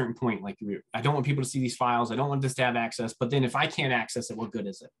up to a certain point. Like, I don't want people to see these files. I don't want this to have access. But then if I can't access it, what good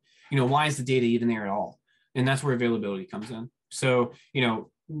is it? You know, why is the data even there at all? And that's where availability comes in. So, you know,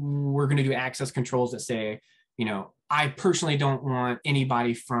 we're going to do access controls that say, you know, I personally don't want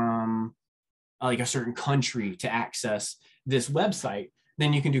anybody from like a certain country to access this website.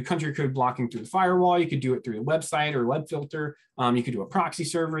 Then you can do country code blocking through the firewall. You could do it through the website or web filter. You could do a proxy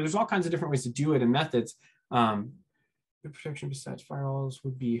server. There's all kinds of different ways to do it and methods. The protection besides firewalls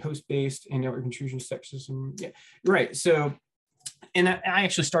would be host-based and network intrusion detection system. Yeah, right. So, and I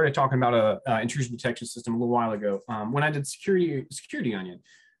actually started talking about a intrusion detection system a little while ago when I did security onion.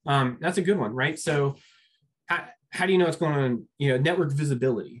 That's a good one, right? So, how do you know what's going on? You know, network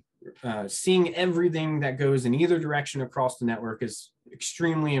visibility. Seeing everything that goes in either direction across the network is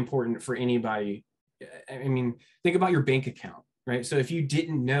extremely important for anybody. I mean, think about your bank account, right? So if you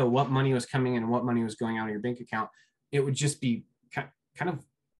didn't know what money was coming in and what money was going out of your bank account, it would just be kind of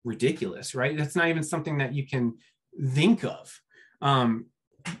ridiculous, right? That's not even something that you can think of.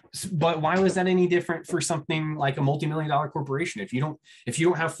 But why was that any different for something like a multi-million-dollar corporation? If you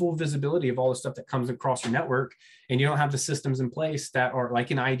don't have full visibility of all the stuff that comes across your network, and you don't have the systems in place that are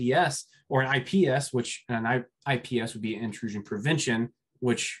like an IDS or an IPS, which an IPS would be intrusion prevention,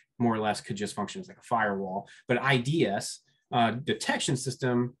 which more or less could just function as like a firewall. But IDS, detection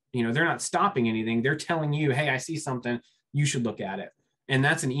system, you know, they're not stopping anything. They're telling you, hey, I see something, you should look at it. And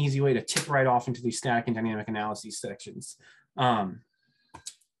that's an easy way to tip right off into these static and dynamic analysis sections.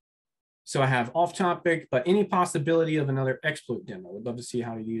 So I have off topic, but any possibility of another exploit demo. Would love to see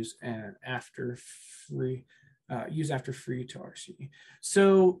how to use after free to RC.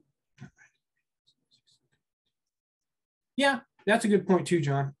 So yeah, that's a good point too,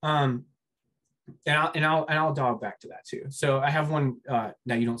 John. And I'll dial back to that too. So I have one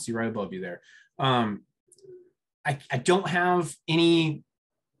that you don't see right above you there. I don't have any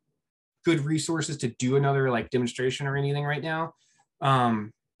good resources to do another like demonstration or anything right now.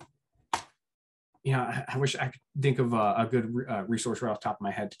 You know, I wish I could think of a good resource right off the top of my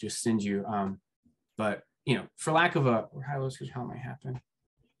head to just send you. But, you know, for lack of how it might happen.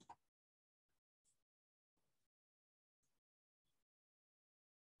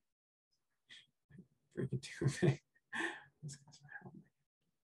 break into.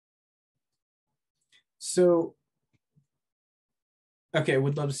 So, okay,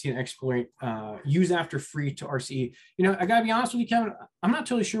 would love to see an exploit use after free to RCE. You know, I gotta be honest with you, Kevin. I'm not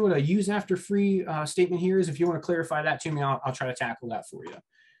totally sure what a use after free statement here is. If you want to clarify that to me, I'll try to tackle that for you.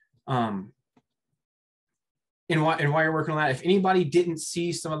 And while you're working on that, if anybody didn't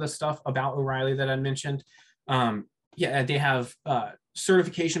see some of the stuff about O'Reilly that I mentioned, yeah, they have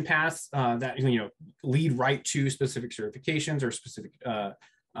certification paths that lead right to specific certifications or specific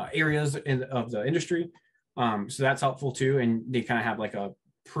areas of the industry. So that's helpful too. And they kind of have like a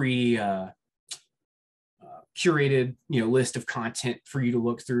curated list of content for you to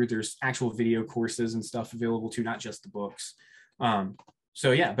look through. There's actual video courses and stuff available too, not just the books.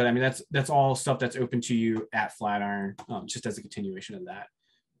 So yeah, but I mean that's all stuff that's open to you at Flatiron, just as a continuation of that.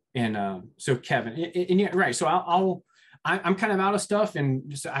 And so Kevin, and yeah, right. So I'm kind of out of stuff, and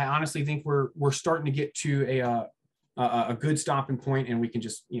just I honestly think we're starting to get to a good stopping point, and we can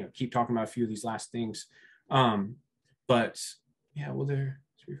just keep talking about a few of these last things. But yeah, will there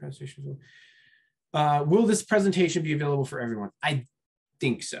be presentations? Will this presentation be available for everyone? I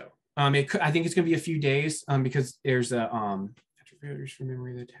think so. I think it's going to be a few days because there's a failures from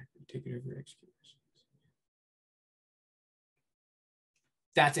memory that take it over execute.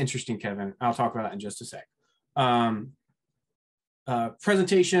 That's interesting, Kevin. I'll talk about that in just a sec.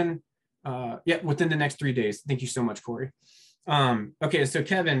 Presentation, yeah, within the next 3 days. Thank you so much, Corey. Okay, so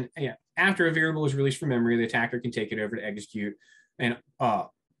Kevin, yeah, after a variable is released from memory, the attacker can take it over to execute. And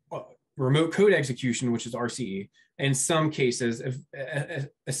remote code execution, which is RCE, in some cases,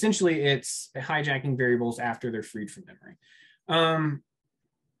 essentially it's hijacking variables after they're freed from memory. I'm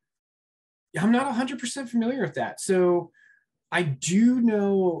not 100% familiar with that. So I do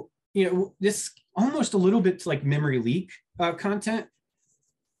know, this almost a little bit like memory leak content.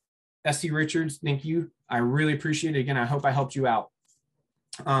 SC Richards, thank you. I really appreciate it. Again, I hope I helped you out.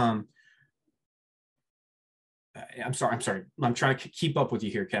 I'm sorry. I'm trying to keep up with you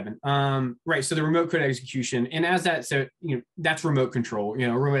here, Kevin. Right. So the remote code execution, and as that, so that's remote control.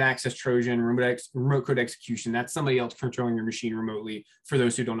 Remote access Trojan, remote code execution. That's somebody else controlling your machine remotely. For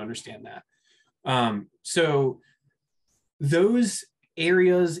those who don't understand that, so those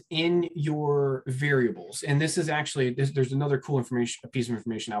areas in your variables, and this is actually there's another cool information, a piece of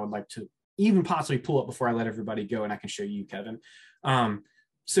information I would like to even possibly pull up before I let everybody go, and I can show you, Kevin.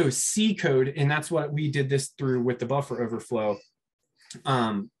 So C code, and that's what we did this through with the buffer overflow.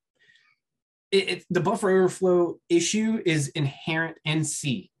 The buffer overflow issue is inherent in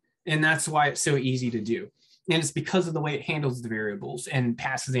C, and that's why it's so easy to do. And it's because of the way it handles the variables and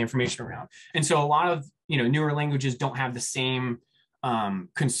passes the information around. And so a lot of newer languages don't have the same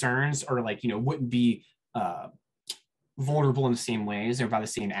concerns, or wouldn't be vulnerable in the same ways or by the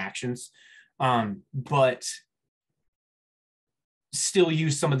same actions, but still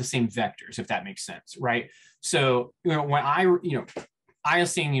use some of the same vectors, if that makes sense, right? So when I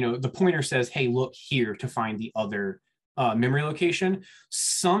was saying the pointer says, hey, look here to find the other memory location.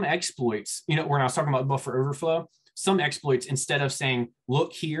 Some exploits, when I was talking about buffer overflow, some exploits, instead of saying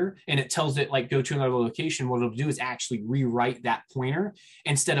look here and it tells it go to another location, what it'll do is actually rewrite that pointer.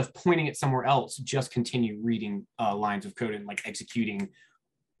 Instead of pointing it somewhere else, just continue reading lines of code and executing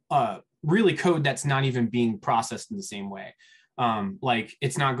really code that's not even being processed in the same way.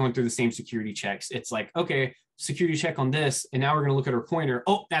 It's not going through the same security checks. It's okay, security check on this, and now we're going to look at our pointer.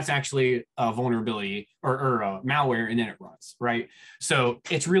 Oh, that's actually a vulnerability or malware, and then it runs, right? So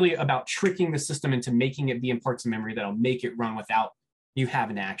it's really about tricking the system into making it be in parts of memory that'll make it run without you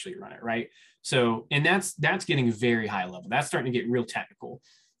having to actually run it, right? So, and that's getting very high level. That's starting to get real technical.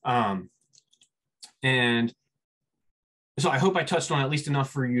 And so I hope I touched on at least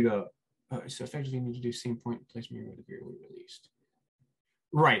enough for you to. So effectively you need to do same point placement where the variable released.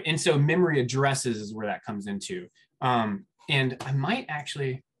 Right, and so memory addresses is where that comes into. And I might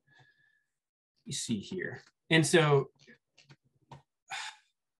actually, let me see here. And so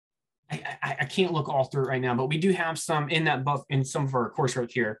I can't look all through it right now, but we do have some in that buff in some of our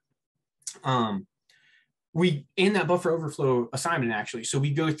coursework here. We in that buffer overflow assignment actually. So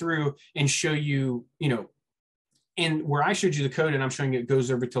we go through and show you, and where I showed you the code and I'm showing it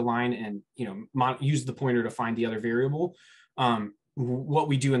goes over to line and use the pointer to find the other variable. What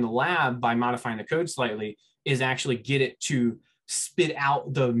we do in the lab by modifying the code slightly is actually get it to spit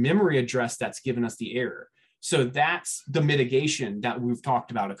out the memory address that's given us the error. So that's the mitigation that we've talked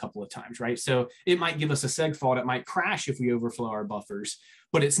about a couple of times, right? So it might give us a seg fault. It might crash if we overflow our buffers,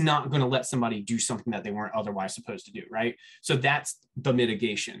 but it's not going to let somebody do something that they weren't otherwise supposed to do, right? So that's the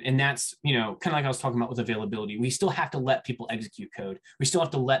mitigation. And that's, kind of like I was talking about with availability. We still have to let people execute code. We still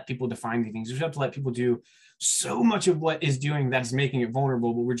have to let people define these things. We still have to let people do so much of what is doing that's making it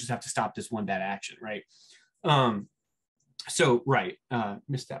vulnerable, but we just have to stop this one bad action, right? So, right,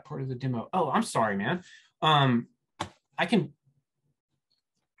 missed that part of the demo. Oh, I'm sorry, man. I think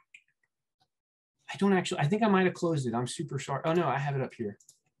I might have closed it. I'm super sorry. Oh no, I have it up here.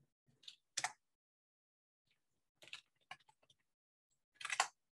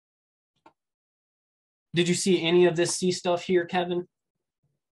 Did you see any of this C stuff here, Kevin?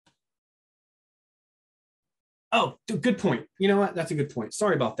 Oh, good point. You know what? That's a good point.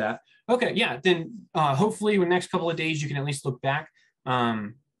 Sorry about that. Okay, yeah, then hopefully in the next couple of days, you can at least look back.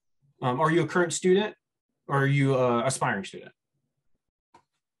 Are you a current student or are you an aspiring student?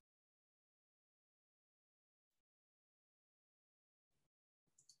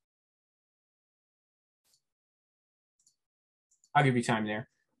 I'll give you time there.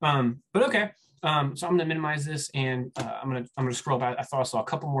 But okay. So I'm going to minimize this and I'm going to scroll back. I thought I saw a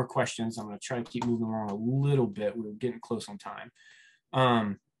couple more questions. I'm going to try to keep moving along a little bit. We're getting close on time.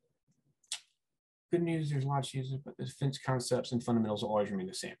 Good news, there's a lot of changes, but the defense concepts and fundamentals will always remain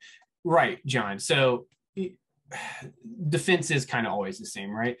the same. Right, John. So defense is kind of always the same,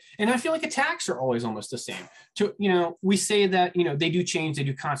 right? And I feel like attacks are always almost the same. We say that, they do change, they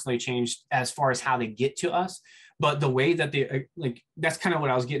do constantly change as far as how they get to us. But the way that they, that's kind of what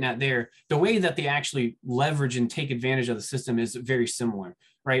I was getting at there. The way that they actually leverage and take advantage of the system is very similar,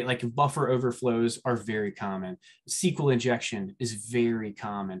 right? Like buffer overflows are very common. SQL injection is very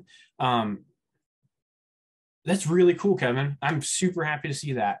common. That's really cool, Kevin. I'm super happy to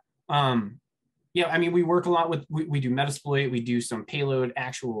see that. Yeah, I mean, we work a lot with, we do Metasploit, we do some payload,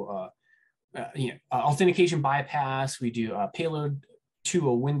 actual authentication bypass, we do payload to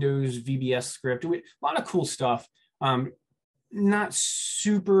a Windows VBS script, a lot of cool stuff. Not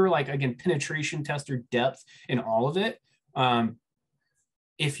super, again, penetration tester depth in all of it.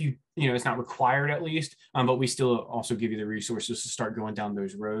 If it's not required at least, but we still also give you the resources to start going down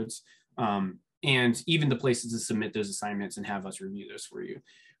those roads. And even the places to submit those assignments and have us review those for you.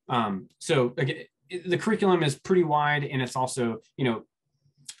 So again, the curriculum is pretty wide, and it's also,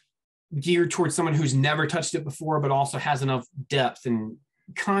 geared towards someone who's never touched it before, but also has enough depth and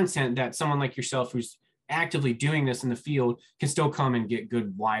content that someone like yourself who's actively doing this in the field can still come and get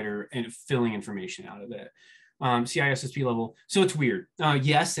good, wider and filling information out of it. CISSP level. So it's weird.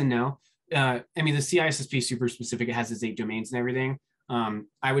 Yes and no. I mean, the CISSP is super specific. It has its 8 domains and everything.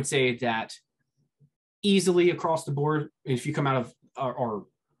 I would say that easily across the board, if you come out of our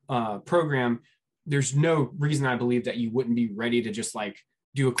program, there's no reason I believe that you wouldn't be ready to just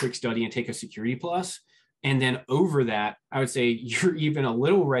do a quick study and take a security plus. And then over that, I would say you're even a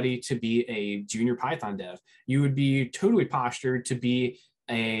little ready to be a junior Python dev. You would be totally postured to be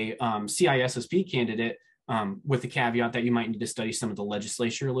a CISSP candidate, with the caveat that you might need to study some of the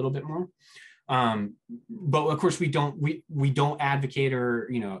legislature a little bit more. But of course, we don't advocate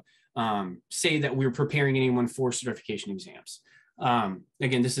or say that we're preparing anyone for certification exams.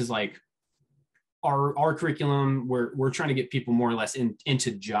 Again, this is our curriculum. We're trying to get people more or less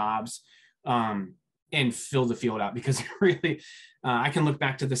into jobs and fill the field out, because really, I can look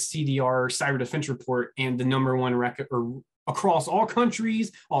back to the CDR cyber defense report, and the number one record across all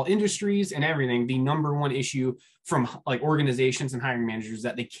countries, all industries and everything, the number one issue from organizations and hiring managers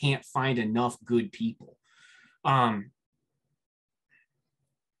that they can't find enough good people. Are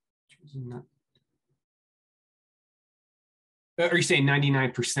you saying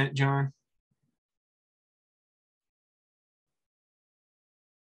 99%, John?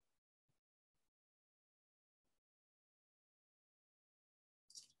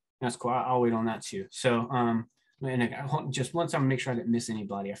 That's cool. I'll wait on that too. So, and just once I'm make sure I didn't miss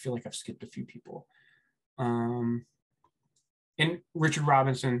anybody. I feel like I've skipped a few people. And Richard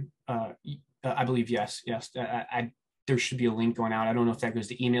Robinson, I believe, yes. There should be a link going out. I don't know if that goes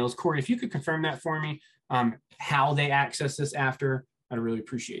to emails. Corey, if you could confirm that for me, how they access this after, I'd really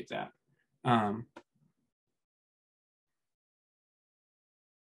appreciate that.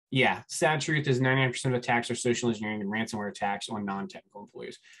 Yeah, sad truth is 99% of attacks are social engineering and ransomware attacks on non-technical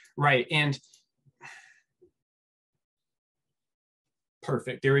employees. Right, and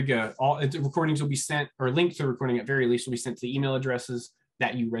perfect, there we go. All the recordings will be sent, or linked to the recording at very least will be sent to the email addresses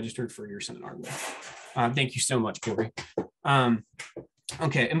that you registered for your seminar with. Thank you so much, Corey.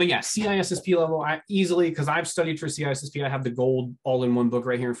 Okay, but yeah, CISSP level, I easily, because I've studied for CISSP, I have the gold all-in-one book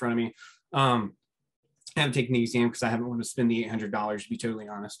right here in front of me. I haven't taken the exam because I haven't wanted to spend the $800, to be totally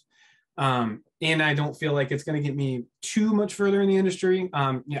honest. And I don't feel like it's going to get me too much further in the industry.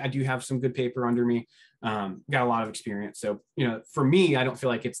 Yeah, I do have some good paper under me, got a lot of experience. So, for me, I don't feel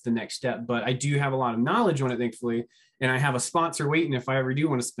like it's the next step, but I do have a lot of knowledge on it, thankfully. And I have a sponsor waiting if I ever do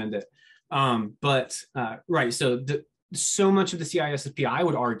want to spend it. Right. So much of the CISSP, I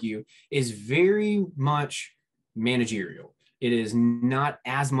would argue, is very much managerial. It is not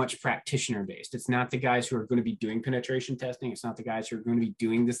as much practitioner based. It's not the guys who are going to be doing penetration testing. It's not the guys who are going to be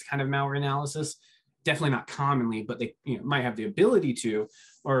doing this kind of malware analysis. Definitely not commonly, but they might have the ability to,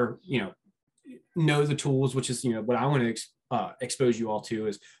 or know the tools, which is what I want to expose you all to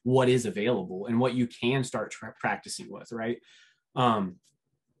is what is available and what you can start practicing with, right?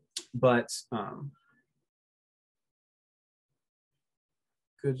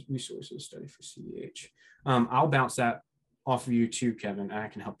 Good resources study for CEH. I'll bounce that off of you too, Kevin, and I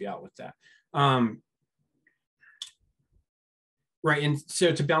can help you out with that. Right, and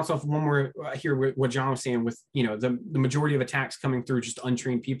so to bounce off one more here, what John was saying with the majority of attacks coming through just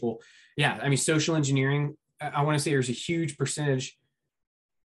untrained people. Yeah, I mean, social engineering, I want to say there's a huge percentage.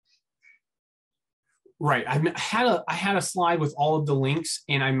 Right, I had a slide with all of the links,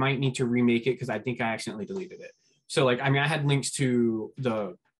 and I might need to remake it because I think I accidentally deleted it. So I had links to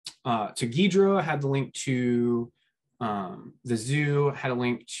the to Ghidra, I had the link to the zoo, had a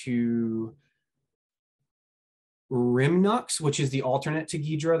link to Rimnux, which is the alternate to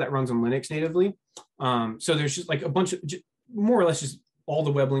Ghidra that runs on Linux natively. So there's just a bunch of more or less just all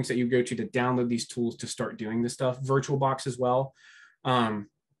the web links that you go to download these tools to start doing this stuff. VirtualBox as well.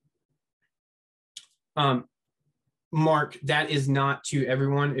 Mark, that is not to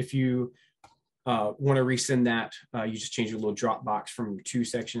everyone. If you want to resend that, you just change your little Dropbox from your to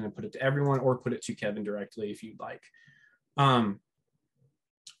section and put it to everyone, or put it to Kevin directly if you'd like. So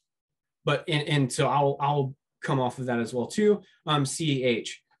I'll come off of that as well too. CEH.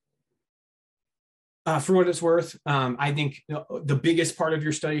 For what it's worth, I think the biggest part of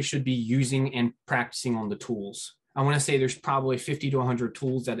your study should be using and practicing on the tools. I want to say there's probably 50 to 100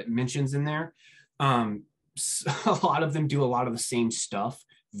 tools that it mentions in there. A lot of them do a lot of the same stuff,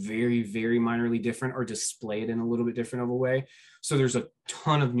 very, very minorly different, or displayed in a little bit different of a way. So there's a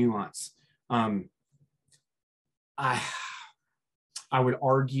ton of nuance. I would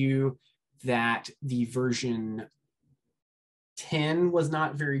argue that the version 10 was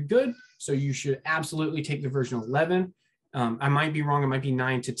not very good. So you should absolutely take the version 11. I might be wrong. It might be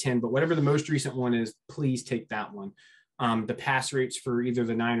 9 to 10, but whatever the most recent one is, please take that one. The pass rates for either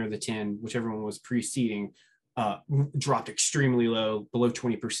the 9 or the 10, whichever one was preceding, dropped extremely low, below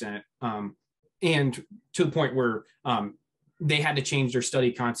 20%. And to the point where they had to change their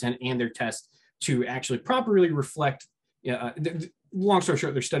study content and their tests to actually properly reflect. Long story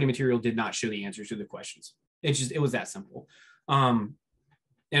short, their study material did not show the answers to the questions. It was that simple. And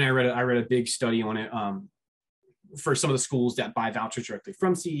I read a big study on it for some of the schools that buy vouchers directly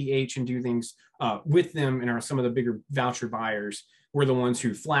from CEH and do things with them, and are some of the bigger voucher buyers were the ones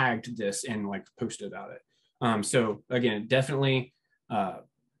who flagged this and posted about it. So again, definitely,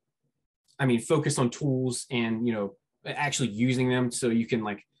 focus on tools and actually using them so you can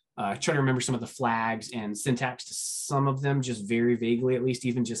try to remember some of the flags and syntax to some of them, just very vaguely, at least,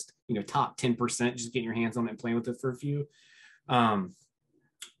 even just top 10%, just getting your hands on it and playing with it for a few.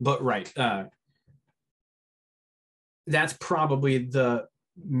 But right, that's probably the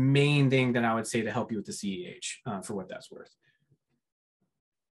main thing that I would say to help you with the CEH, for what that's worth.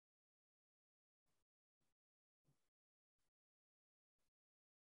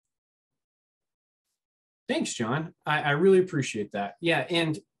 Thanks, John. I really appreciate that. Yeah,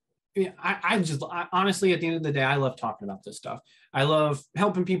 and I honestly, at the end of the day, I love talking about this stuff. I love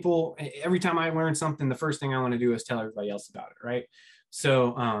helping people. Every time I learn something, the first thing I want to do is tell everybody else about it, right?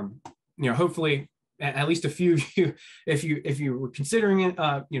 So, hopefully, at least a few of you, if you were considering it,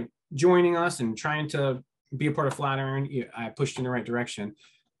 joining us and trying to be a part of Flatiron, I pushed in the right direction.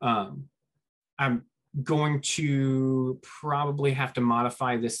 I'm going to probably have to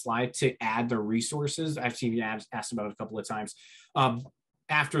modify this slide to add the resources. I've seen you asked about it a couple of times.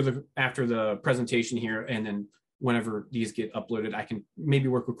 After the presentation here, and then whenever these get uploaded, I can maybe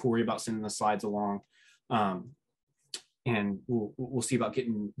work with Corey about sending the slides along, and we'll see about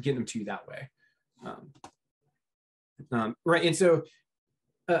getting them to you that way. Right, and so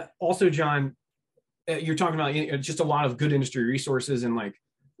also, John, you're talking about just a lot of good industry resources and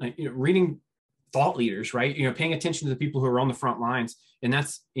reading thought leaders, right? Paying attention to the people who are on the front lines, and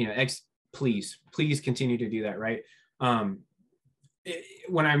that's please continue to do that, right?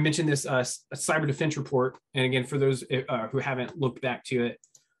 When I mentioned this cyber defense report, and again, for those who haven't looked back to it,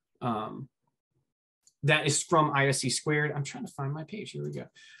 that is from ISC Squared. I'm trying to find my page. Here we go.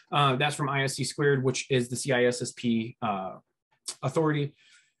 That's from ISC Squared, which is the CISSP authority.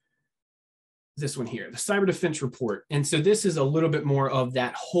 This one here, the Cyber Defense Report. And so this is a little bit more of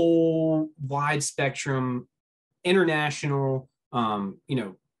that whole wide spectrum, international,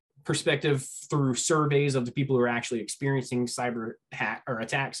 perspective through surveys of the people who are actually experiencing cyber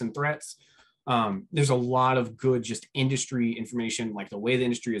attacks and threats. There's a lot of good just industry information, like the way the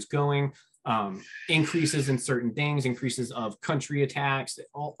industry is going, increases in certain things, increases of country attacks,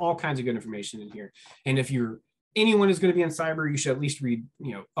 all kinds of good information in here. And if anyone is going to be in cyber, you should at least read,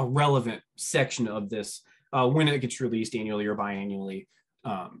 a relevant section of this when it gets released annually or biannually,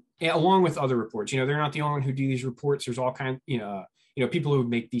 along with other reports. They're not the only one who do these reports. There's all kinds, people who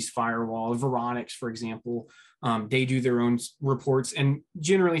make these firewalls, Veronix, for example, they do their own reports, and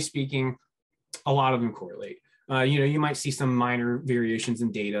generally speaking, a lot of them correlate. You might see some minor variations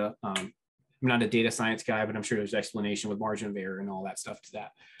in data. I'm not a data science guy, but I'm sure there's explanation with margin of error and all that stuff to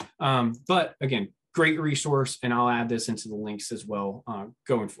that. But again, great resource, and I'll add this into the links as well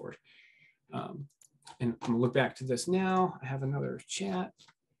going forward. And I'm gonna look back to this now. I have another chat.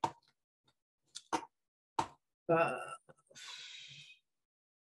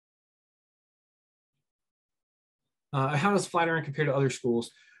 How does Flatiron compare to other schools?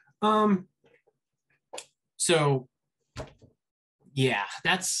 So yeah,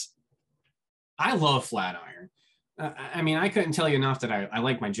 I love Flatiron. I couldn't tell you enough that I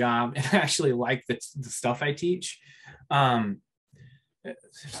like my job and I actually like the stuff I teach. If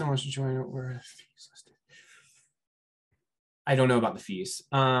someone wants to join, where are the fees listed? I don't know about the fees.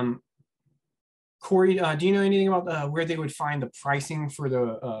 Corey, do you know anything about where they would find the pricing for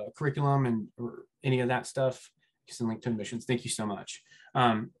the curriculum or any of that stuff? Just link to admissions. Thank you so much.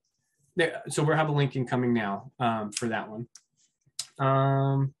 So we'll have a link incoming now for that one.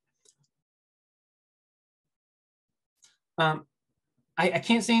 I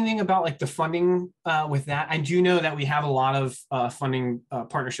can't say anything about like the funding with that. I do know that we have a lot of funding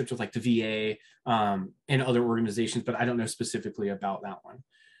partnerships with like the VA and other organizations, but I don't know specifically about that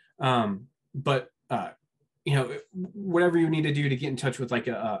one. But whatever you need to do to get in touch with like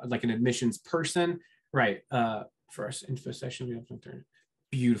an admissions person, right? For our info session, we have to turn.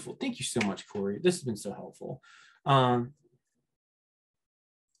 Beautiful. Thank you so much, Corey. This has been so helpful.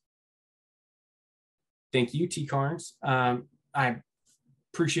 Thank you, T. Carnes. I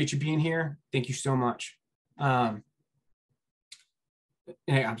appreciate you being here. Thank you so much. I'm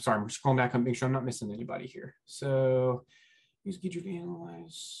sorry, I'm scrolling back up, make sure I'm not missing anybody here. So use Gidget to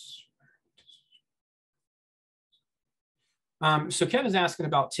analyze. So Kevin's asking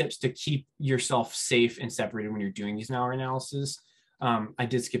about tips to keep yourself safe and separated when you're doing these malware analysis. I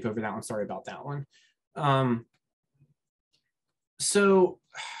did skip over that one. Sorry about that one. So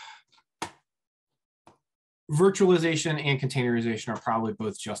virtualization and containerization are probably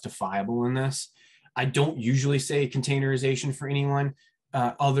both justifiable in this. I don't usually say containerization for anyone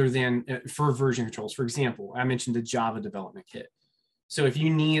other than for version controls. For example, I mentioned the Java development kit. So if you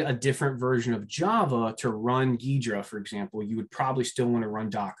need a different version of Java to run Ghidra, for example, you would probably still want to run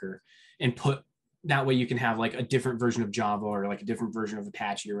Docker and that way you can have like a different version of Java or like a different version of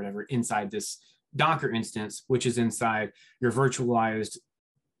Apache or whatever inside this Docker instance, which is inside your virtualized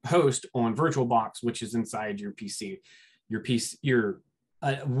host on VirtualBox, which is inside your PC.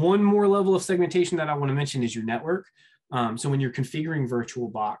 One more level of segmentation that I want to mention is your network. So when you're configuring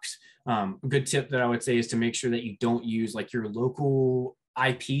VirtualBox, a good tip that I would say is to make sure that you don't use like your local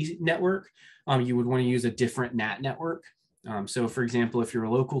IP network. You would want to use a different NAT network. So for example, if your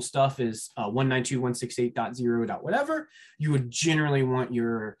local stuff is 192.168.0. whatever, you would generally want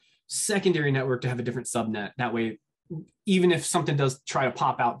your secondary network to have a different subnet. That way, even if something does try to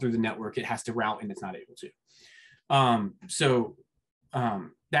pop out through the network, it has to route and it's not able to.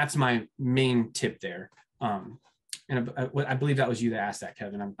 That's my main tip there. And I believe that was you that asked that,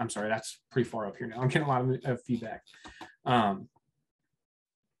 Kevin. I'm sorry, that's pretty far up here now. I'm getting a lot of feedback.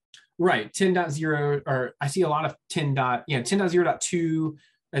 Right, 10.0, or I see a lot of 10.0.2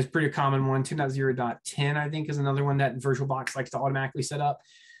 is a pretty common one. 10.0.10, I think, is another one that VirtualBox likes to automatically set up.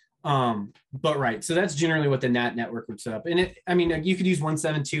 But right, so that's generally what the NAT network would set up. And you could use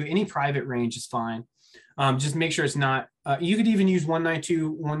 172, any private range is fine. Just make sure it's not, you could even use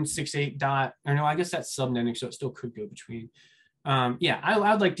 192.168. I guess that's subnetting, so it still could go between.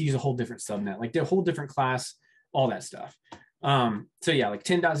 I'd like to use a whole different subnet, like a whole different class, all that stuff. So yeah, like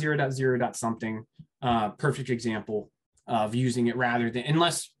 10.0.0. something, perfect example of using it rather than,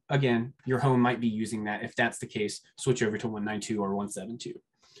 unless again, your home might be using that. If that's the case, switch over to 192 or 172.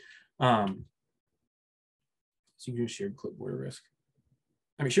 So you can just shared clipboard risk.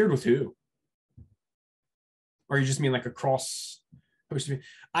 Shared with who? or you just mean like a cross host?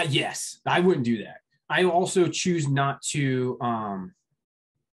 Yes, I wouldn't do that. I also choose not to,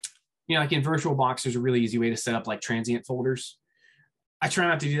 like in VirtualBox, there's a really easy way to set up like transient folders. I try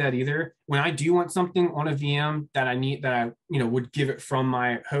not to do that either. When I do want something on a VM that I need, that I would give it from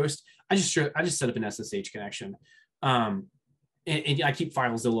my host, I just set up an SSH connection. And I keep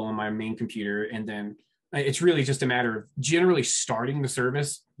FileZilla on my main computer, and then it's really just a matter of generally starting the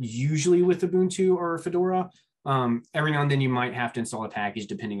service, usually with Ubuntu or Fedora. Every now and then you might have to install a package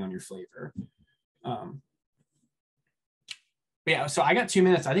depending on your flavor. Yeah, so I got 2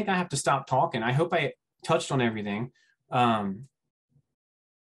 minutes. I think I have to stop talking. I hope I touched on everything.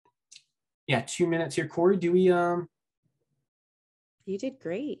 Yeah, 2 minutes here. Corey, do we? You did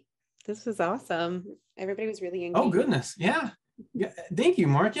great. This was awesome. Everybody was really engaged. Oh goodness, yeah. Thank you,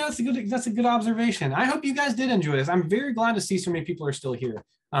 Mark. Yeah, that's a good observation. I hope you guys did enjoy this. I'm very glad to see so many people are still here.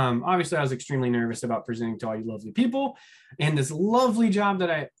 Obviously, I was extremely nervous about presenting to all you lovely people and this lovely job that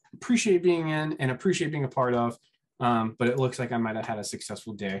I appreciate being in and appreciate being a part of. But it looks like I might have had a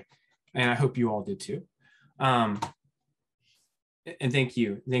successful day, and I hope you all did too. And thank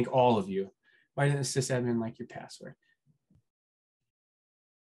you. Thank all of you. Why didn't sysadmin like your password?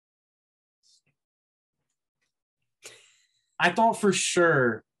 I thought for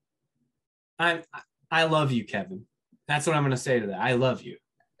sure. I love you, Kevin. That's what I'm going to say to that. I love you.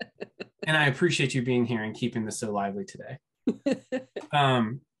 And I appreciate you being here and keeping this so lively today.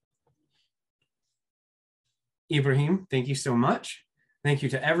 Ibrahim, thank you so much. Thank you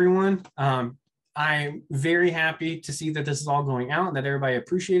to everyone. I'm very happy to see that this is all going out and that everybody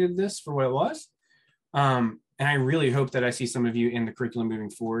appreciated this for what it was. And I really hope that I see some of you in the curriculum moving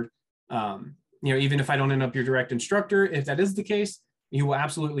forward. Even if I don't end up your direct instructor, if that is the case, you will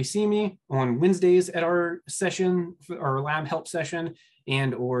absolutely see me on Wednesdays at our session, our lab help session,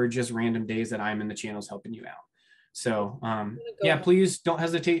 and or just random days that I'm in the channels helping you out. So yeah, please don't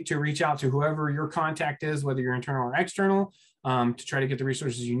hesitate to reach out to whoever your contact is, whether you're internal or external, to try to get the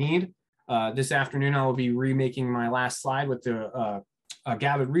resources you need. This afternoon, I will be remaking my last slide with the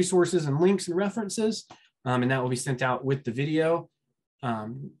gathered resources and links and references, and that will be sent out with the video.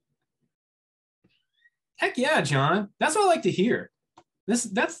 Heck yeah, John. That's what I like to hear.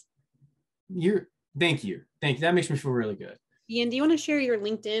 Thank you. That makes me feel really good. Ian, do you want to share your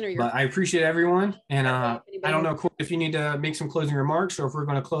LinkedIn or your? But I appreciate everyone, and I don't know if you need to make some closing remarks or if we're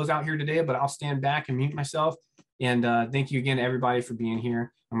going to close out here today. But I'll stand back and mute myself. And thank you again, everybody, for being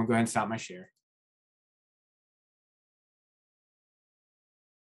here. I'm gonna go ahead and stop my share.